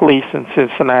between the police in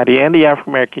Cincinnati and the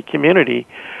African American community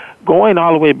going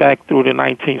all the way back through the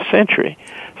 19th century.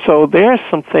 So there are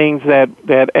some things that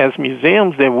as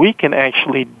museums that we can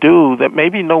actually do that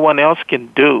maybe no one else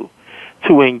can do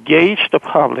to engage the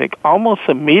public almost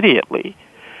immediately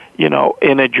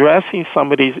in addressing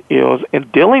some of these ills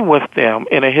and dealing with them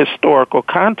in a historical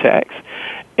context.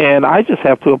 And I just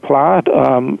have to applaud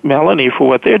Melanie for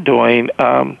what they're doing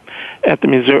at the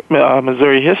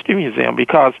Missouri History Museum,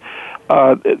 because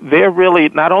they're really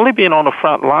not only being on the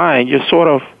front line, you're sort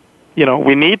of,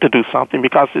 we need to do something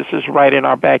because this is right in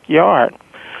our backyard.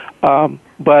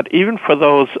 But even for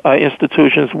those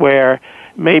institutions where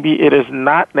maybe it is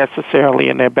not necessarily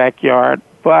in their backyard,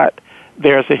 but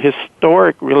there's a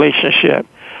historic relationship,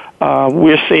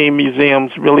 we're seeing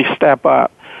museums really step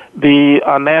up. The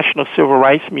National Civil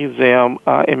Rights Museum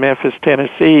in Memphis,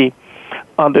 Tennessee,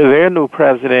 under their new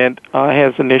president,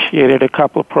 has initiated a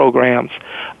couple of programs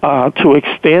to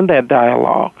extend that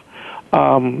dialogue.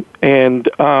 There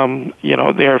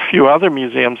are a few other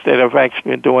museums that have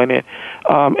actually been doing it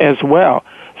as well.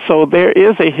 So there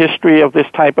is a history of this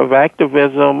type of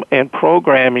activism and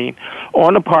programming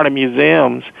on the part of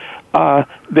museums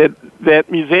that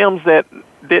museums that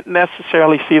didn't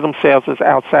necessarily see themselves as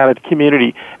outside of the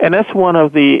community. And that's one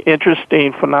of the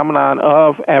interesting phenomenon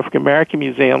of African American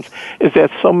museums, is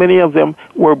that so many of them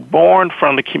were born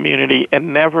from the community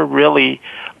and never really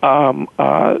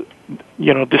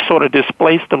just sort of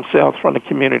displaced themselves from the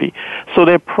community. So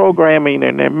their programming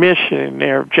and their mission and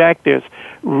their objectives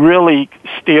really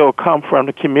still come from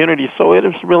the community. So it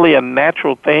is really a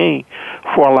natural thing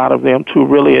for a lot of them to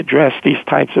really address these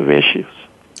types of issues.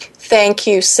 Thank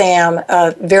you, Sam.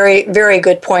 Very, very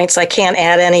good points. I can't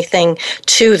add anything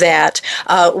to that.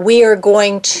 We are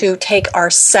going to take our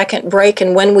second break,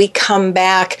 and when we come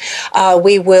back,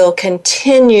 we will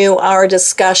continue our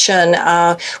discussion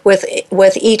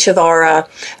with each of our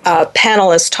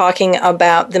panelists, talking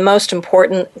about the most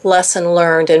important lesson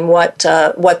learned and what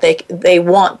they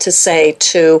want to say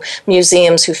to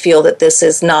museums who feel that this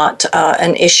is not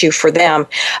an issue for them.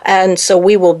 And so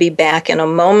we will be back in a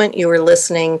moment. You are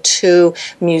listening to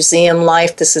Museum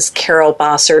Life. This is Carol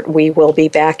Bossert. We will be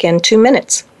back in 2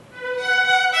 minutes.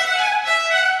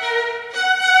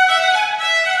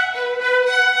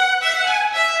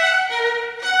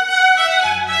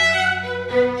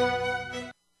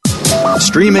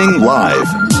 Streaming live,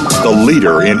 the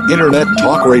leader in Internet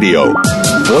talk radio,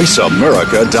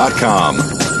 VoiceAmerica.com.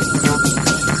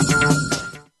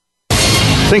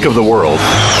 Think of the world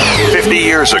 50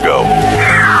 years ago.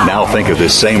 Now think of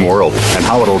this same world and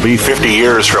how it'll be 50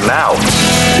 years from now.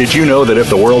 Did you know that if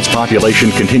the world's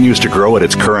population continues to grow at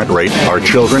its current rate, our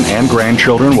children and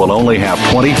grandchildren will only have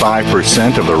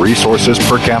 25% of the resources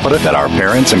per capita that our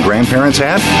parents and grandparents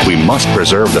had? We must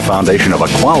preserve the foundation of a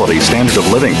quality standard of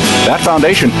living. That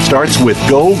foundation starts with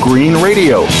Go Green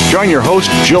Radio. Join your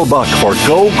host, Jill Buck, for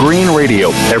Go Green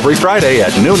Radio every Friday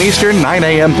at noon Eastern, 9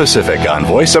 a.m. Pacific on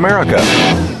Voice America.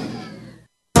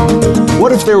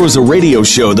 What if there was a radio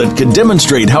show that could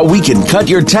demonstrate how we can cut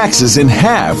your taxes in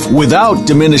half without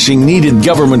diminishing needed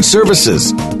government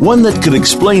services? One that could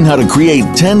explain how to create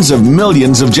tens of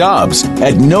millions of jobs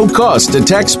at no cost to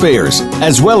taxpayers,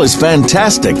 as well as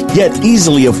fantastic yet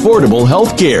easily affordable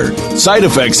health care. Side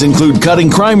effects include cutting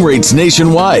crime rates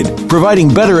nationwide,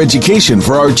 providing better education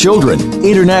for our children,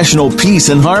 international peace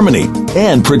and harmony,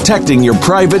 and protecting your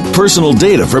private personal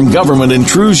data from government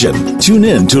intrusion. Tune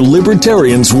in to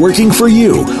Libertarians Working for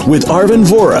You with Arvin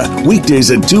Vora,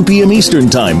 weekdays at 2 p.m. Eastern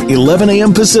Time, 11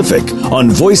 a.m. Pacific,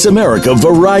 on Voice America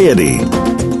Variety.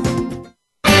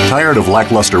 Tired of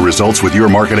lackluster results with your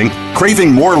marketing?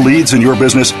 Craving more leads in your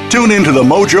business? Tune into the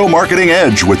Mojo Marketing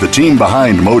Edge with the team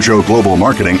behind Mojo Global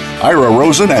Marketing, Ira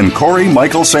Rosen and Corey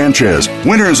Michael Sanchez.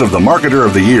 Winners of the Marketer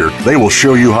of the Year, they will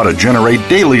show you how to generate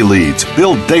daily leads,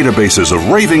 build databases of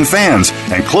raving fans,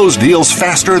 and close deals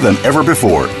faster than ever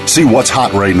before. See what's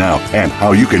hot right now and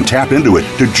how you can tap into it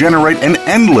to generate an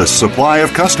endless supply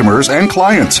of customers and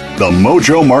clients. The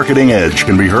Mojo Marketing Edge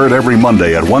can be heard every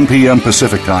Monday at 1 p.m.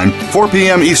 Pacific Time, 4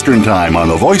 p.m. Eastern Time on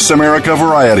the Voice America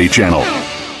Variety Channel.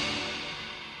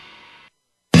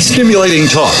 Stimulating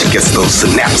talk. It gets those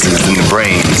synapses in the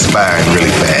brain firing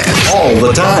really fast. All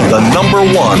the time. The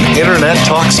 #1 Internet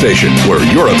talk station where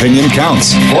your opinion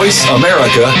counts.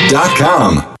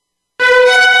 VoiceAmerica.com.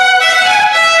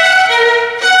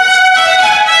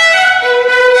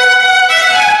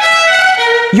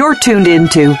 You're tuned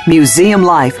into Museum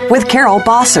Life with Carol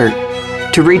Bossert.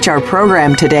 To reach our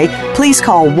program today, please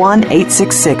call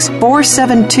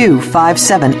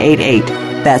 1-866-472-5788.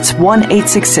 That's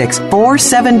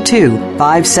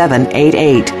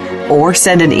 1-866-472-5788. Or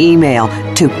send an email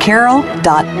to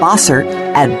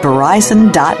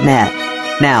carol.bossert@verizon.net.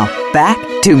 Now, back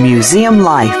to Museum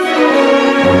Life.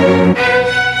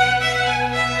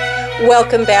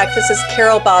 Welcome back. This is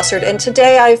Carol Bossert, and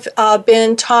today I've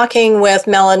been talking with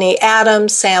Melanie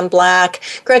Adams, Sam Black,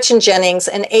 Gretchen Jennings,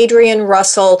 and Adrienne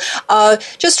Russell,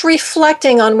 just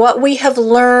reflecting on what we have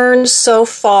learned so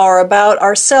far about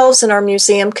ourselves and our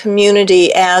museum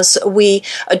community as we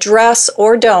address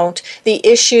or don't the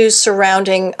issues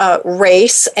surrounding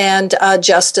race and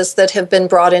justice that have been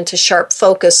brought into sharp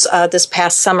focus this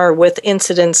past summer with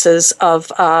incidences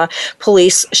of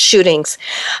police shootings.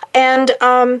 And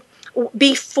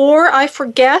before I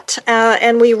forget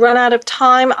and we run out of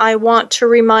time, I want to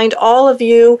remind all of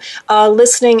you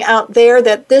listening out there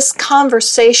that this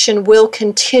conversation will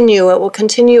continue. It will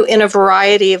continue in a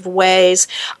variety of ways.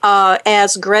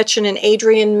 As Gretchen and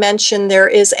Adrienne mentioned, there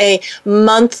is a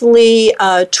monthly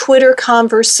Twitter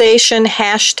conversation,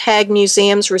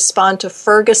 #Museums Respond to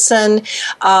Ferguson.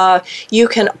 You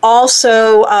can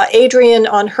also, Adrienne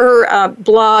on her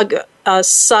blog,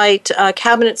 site,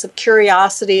 Cabinets of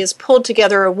Curiosity, has pulled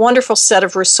together a wonderful set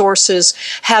of resources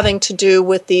having to do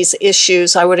with these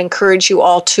issues. I would encourage you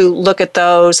all to look at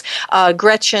those.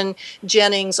 Gretchen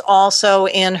Jennings also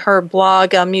in her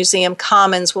blog, Museum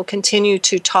Commons, will continue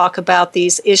to talk about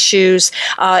these issues,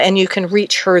 and you can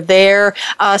reach her there.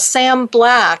 Sam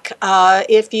Black,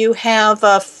 if you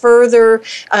have further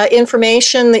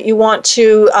information that you want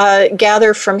to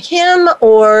gather from him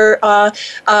or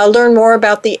learn more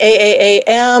about the AAAM,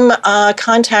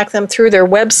 contact them through their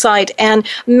website. And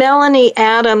Melanie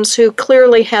Adams, who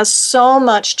clearly has so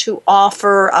much to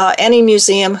offer any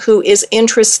museum who is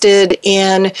interested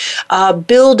in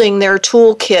building their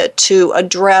toolkit to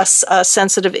address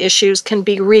sensitive issues, can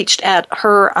be reached at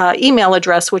her email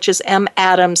address, which is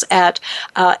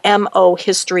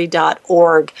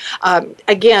madams@mohistory.org.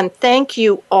 Again, thank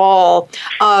you all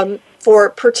for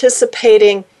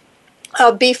participating.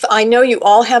 Beef, I know you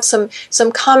all have some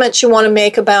comments you want to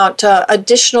make about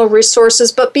additional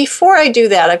resources, but before I do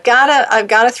that, I've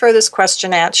got to throw this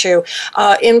question at you.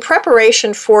 In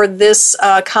preparation for this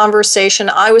conversation,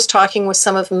 I was talking with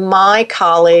some of my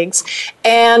colleagues,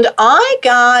 and I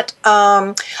got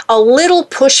a little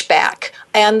pushback.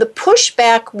 And the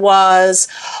pushback was,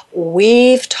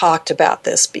 we've talked about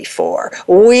this before.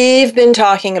 We've been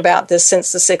talking about this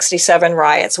since the 67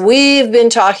 riots. We've been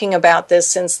talking about this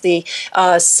since the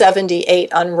 78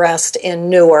 unrest in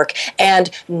Newark,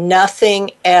 and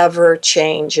nothing ever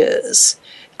changes.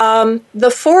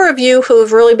 The four of you who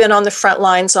have really been on the front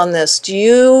lines on this, do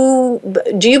you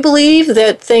believe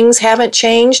that things haven't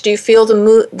changed? Do you feel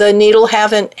the needle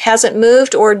hasn't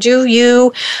moved, or do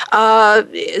you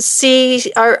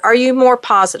see? Are you more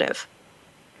positive?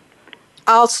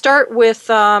 I'll start with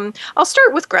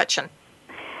Gretchen.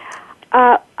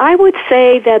 I would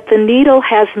say that the needle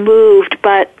has moved,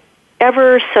 but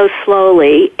ever so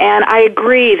slowly. And I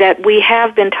agree that we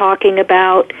have been talking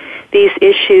about these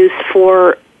issues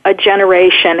for a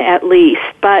generation at least.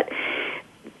 But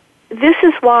this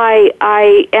is why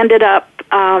I ended up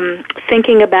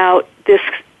thinking about this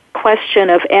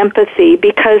question of empathy,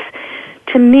 because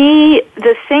to me,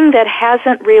 the thing that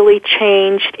hasn't really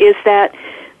changed is that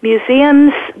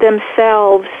museums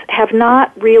themselves have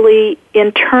not really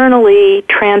internally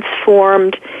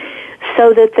transformed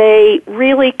so that they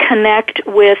really connect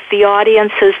with the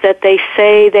audiences that they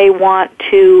say they want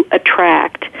to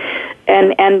attract,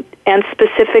 and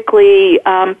specifically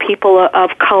people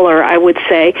of color, I would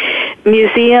say.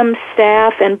 Museum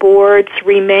staff and boards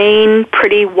remain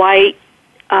pretty white,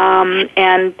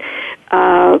 and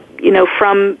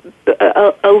from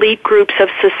elite groups of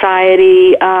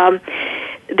society.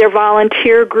 Their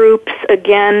volunteer groups,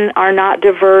 again, are not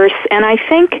diverse, and I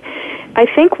think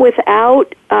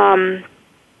without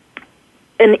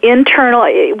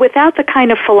without the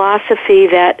kind of philosophy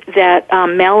that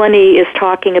Melanie is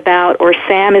talking about or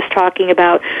Sam is talking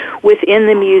about within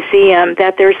the museum,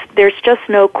 that there's just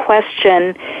no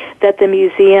question that the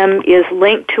museum is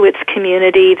linked to its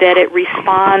community, that it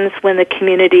responds when the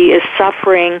community is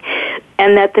suffering,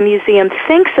 and that the museum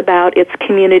thinks about its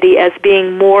community as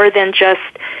being more than just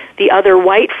the other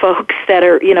white folks that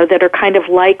are kind of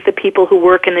like the people who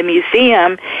work in the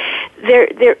museum.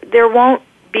 There won't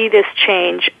be this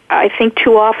change. I think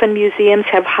too often museums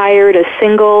have hired a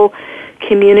single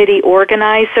community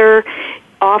organizer.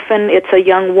 Often it's a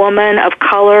young woman of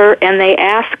color, and they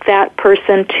ask that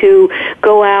person to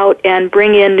go out and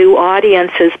bring in new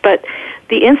audiences. But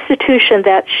the institution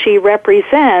that she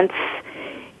represents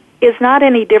is not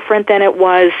any different than it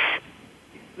was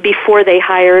before they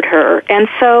hired her. And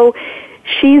so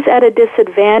she's at a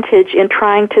disadvantage in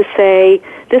trying to say,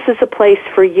 this is a place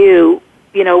for you.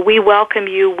 We welcome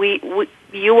you.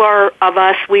 You are of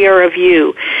us, we are of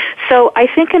you. so I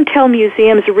think until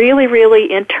museums really,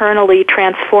 really internally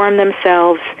transform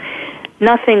themselves,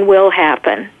 nothing will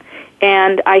happen.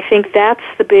 And I think that's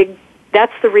the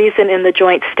reason in the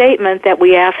joint statement that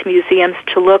we ask museums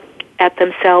to look at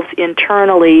themselves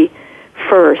internally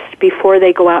first before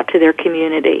they go out to their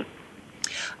community.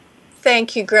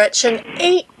 Thank you, Gretchen.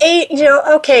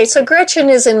 Okay, so Gretchen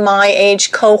is in my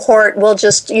age cohort. We'll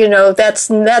just, that's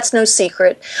no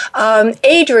secret.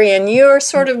 Adrian, you're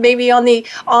sort of maybe on the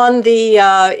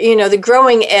the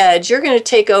growing edge. You're going to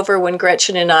take over when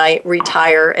Gretchen and I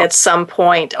retire at some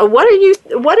point. What are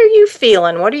you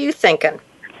feeling? What are you thinking?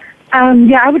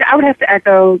 I would have to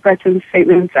echo Gretchen's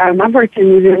statements. I've worked in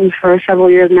museums for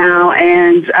several years now,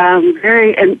 and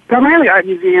primarily art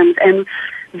museums, and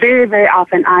very, very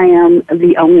often I am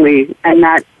the only, and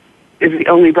that is the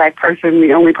only Black person,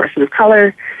 the only person of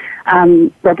color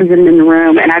represented in the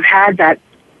room. And I've had that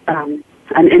an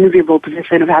enviable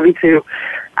position of having to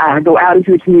go out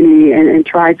into the community and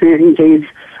try to engage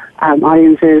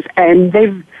audiences. And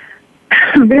they've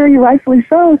very rightfully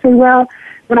so say, well,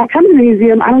 when I come to the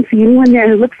museum, I don't see anyone there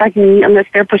who looks like me unless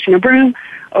they're pushing a broom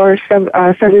or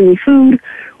serving me food,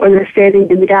 or they're standing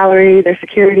in the gallery, their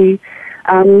security.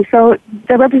 So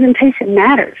the representation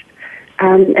matters.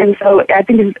 And so I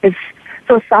think it's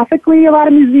philosophically, a lot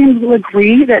of museums will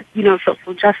agree that,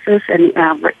 social justice and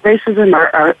racism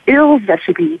are ills that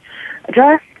should be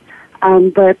addressed.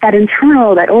 But that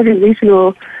internal, that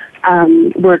organizational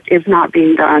work is not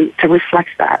being done to reflect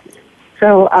that.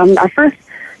 So our first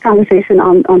conversation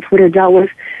on Twitter dealt with,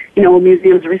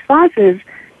 museums' responses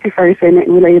to Ferguson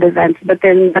and related events. But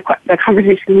then the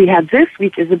conversation we had this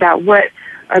week is about what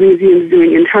our museums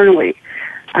doing internally,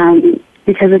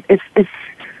 because it's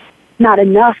not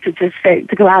enough to just say,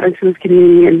 to go out into the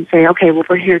community and say, okay, well,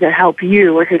 we're here to help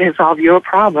you, we're here to solve your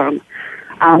problem,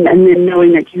 and then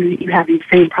knowing that you have these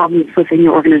same problems within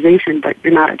your organization, but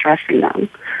you're not addressing them.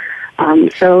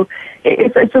 So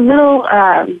it's a little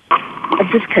a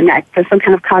disconnect. There's some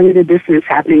kind of cognitive dissonance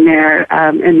happening there,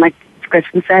 and like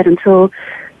Gretchen said, until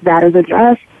that is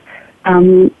addressed,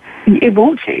 it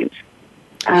won't change.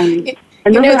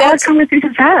 And those are hard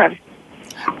conversations to have.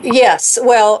 Yes,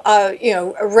 well,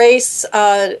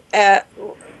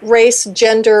 race,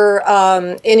 gender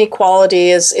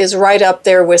inequality is right up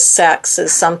there with sex.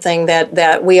 Is something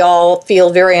that we all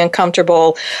feel very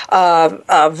uncomfortable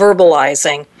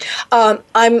verbalizing.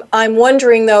 I'm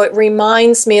wondering, though, it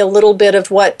reminds me a little bit of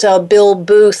what Bill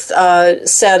Booth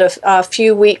said a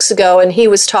few weeks ago, and he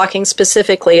was talking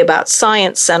specifically about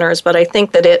science centers, but I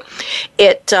think that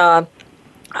it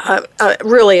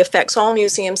really affects all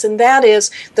museums, and that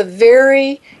is the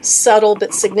very subtle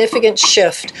but significant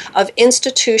shift of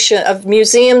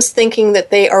museums thinking that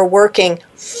they are working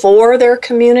for their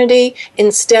community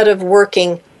instead of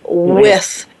working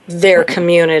with their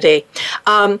community.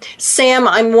 Sam,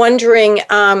 I'm wondering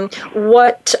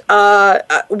what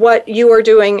you are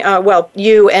doing,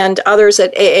 you and others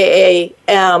at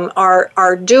AAAM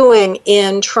are doing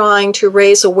in trying to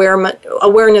raise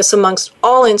awareness amongst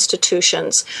all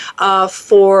institutions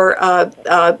for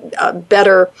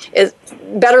better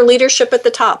leadership at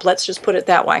the top. Let's just put it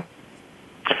that way.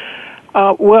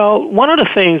 Well, one of the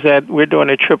things that we're doing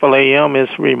at AAAM is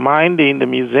reminding the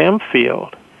museum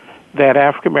field that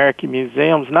African American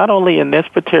museums, not only in this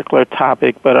particular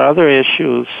topic, but other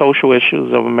issues, social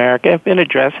issues of America, have been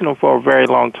addressing them for a very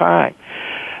long time.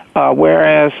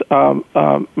 Whereas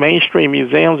mainstream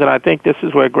museums, and I think this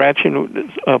is where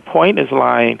Gretchen's point is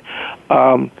lying,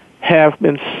 have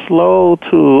been slow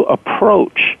to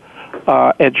approach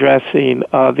addressing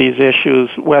these issues,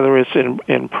 whether it's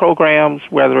in programs,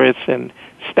 whether it's in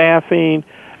staffing,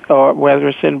 or whether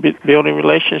it's in building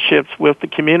relationships with the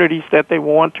communities that they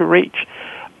want to reach.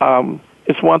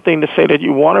 It's one thing to say that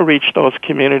you want to reach those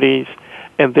communities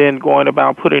and then going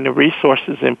about putting the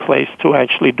resources in place to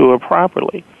actually do it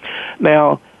properly.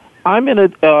 Now, I'm in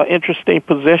an interesting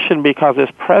position because as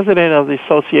president of the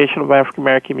Association of African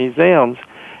American Museums,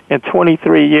 in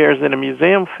 23 years in the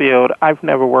museum field, I've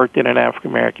never worked in an African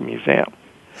American museum.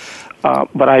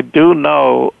 But I do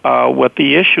know what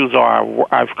the issues are.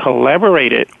 I've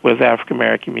collaborated with African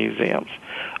American museums.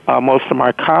 Most of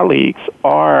my colleagues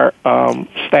are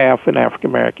staff in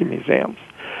African American museums.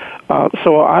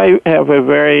 So I have a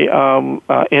very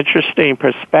interesting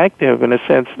perspective in the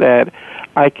sense that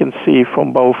I can see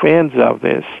from both ends of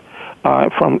this,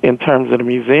 in terms of the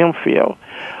museum field.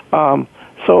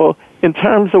 So in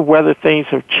terms of whether things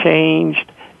have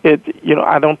changed,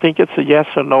 I don't think it's a yes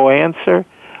or no answer.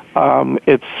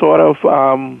 It's sort of,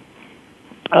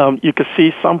 you can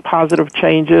see some positive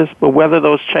changes, but whether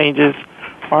those changes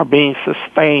are being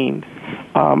sustained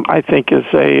I think is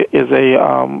a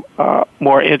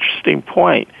more interesting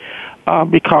point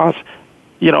because,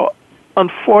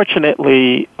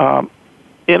 unfortunately,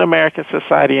 in American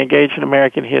society, engaged in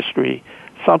American history,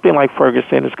 something like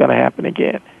Ferguson is going to happen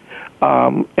again.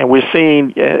 And we're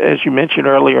seeing, as you mentioned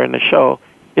earlier in the show,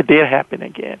 it did happen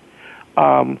again.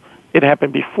 It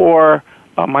happened before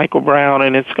Michael Brown,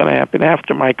 and it's going to happen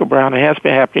after Michael Brown. It has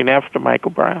been happening after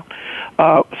Michael Brown.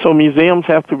 So museums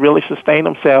have to really sustain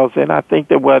themselves, and I think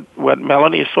that what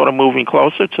Melanie is sort of moving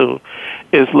closer to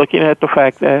is looking at the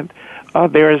fact that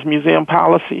there is museum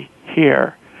policy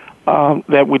here,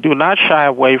 that we do not shy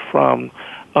away from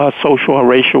social and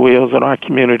racial ills in our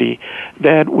community,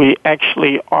 that we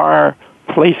actually are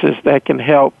places that can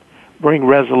help bring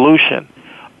resolution,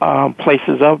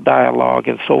 places of dialogue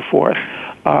and so forth.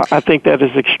 I think that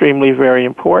is extremely very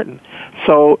important.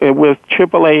 So with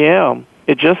AAAM,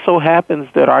 it just so happens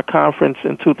that our conference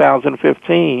in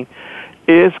 2015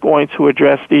 is going to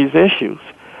address these issues.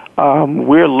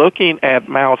 We're looking at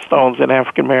milestones in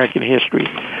African American history.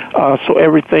 So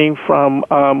everything from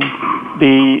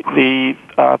the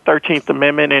 13th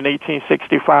Amendment in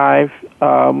 1865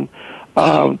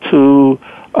 to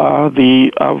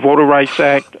the Voter Rights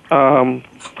Act and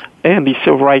the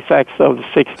Civil Rights Acts of the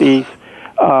 60s.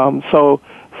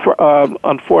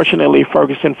 Unfortunately,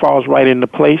 Ferguson falls right into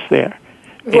place there.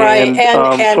 Right,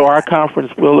 and so our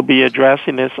conference will be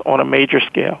addressing this on a major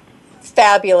scale.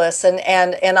 Fabulous,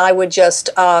 and I would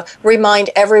just remind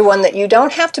everyone that you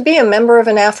don't have to be a member of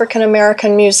an African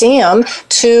American museum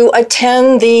to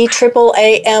attend the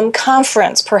AAAM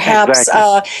conference. Perhaps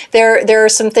there are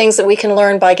some things that we can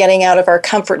learn by getting out of our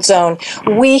comfort zone.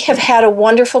 We have had a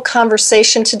wonderful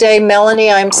conversation today,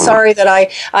 Melanie. I'm sorry that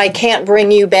I can't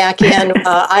bring you back in.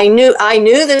 I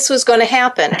knew this was going to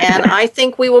happen, and I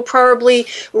think we will probably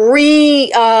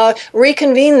reconvene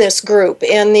this group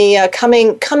in the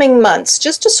coming months,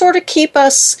 just to sort of keep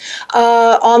us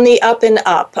on the up and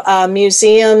up.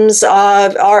 Museums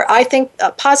are, I think,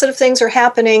 positive things are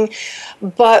happening,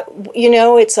 but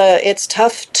it's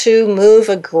tough to move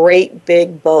a great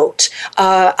big boat.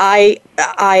 I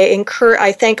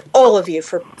thank all of you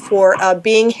for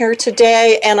being here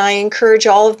today, and I encourage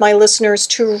all of my listeners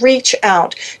to reach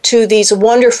out to these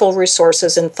wonderful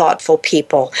resources and thoughtful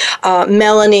people.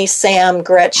 Melanie, Sam,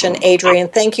 Gretchen, Adrian,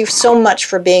 thank you so much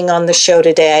for being on the show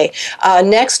today.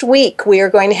 Next week, we are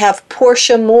going to have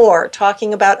Portia Moore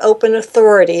talking about open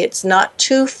authority. It's not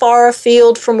too far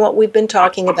afield from what we've been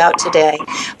talking about today.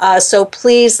 So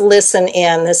please listen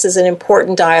in. This is an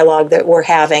important dialogue that we're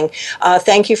having.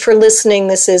 Thank you for listening.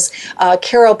 This is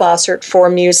Carol Bossert for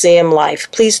Museum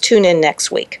Life. Please tune in next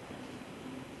week.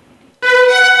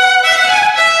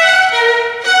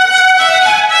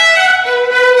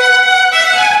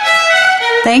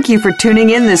 Thank you for tuning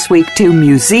in this week to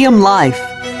Museum Life.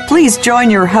 Please join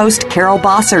your host, Carol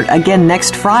Bossert, again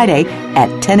next Friday at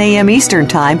 10 a.m. Eastern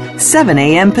Time, 7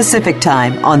 a.m. Pacific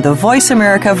Time on the Voice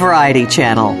America Variety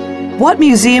Channel. What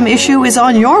museum issue is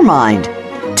on your mind?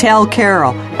 Tell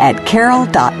Carol at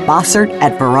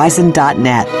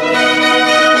carol.bossert@verizon.net.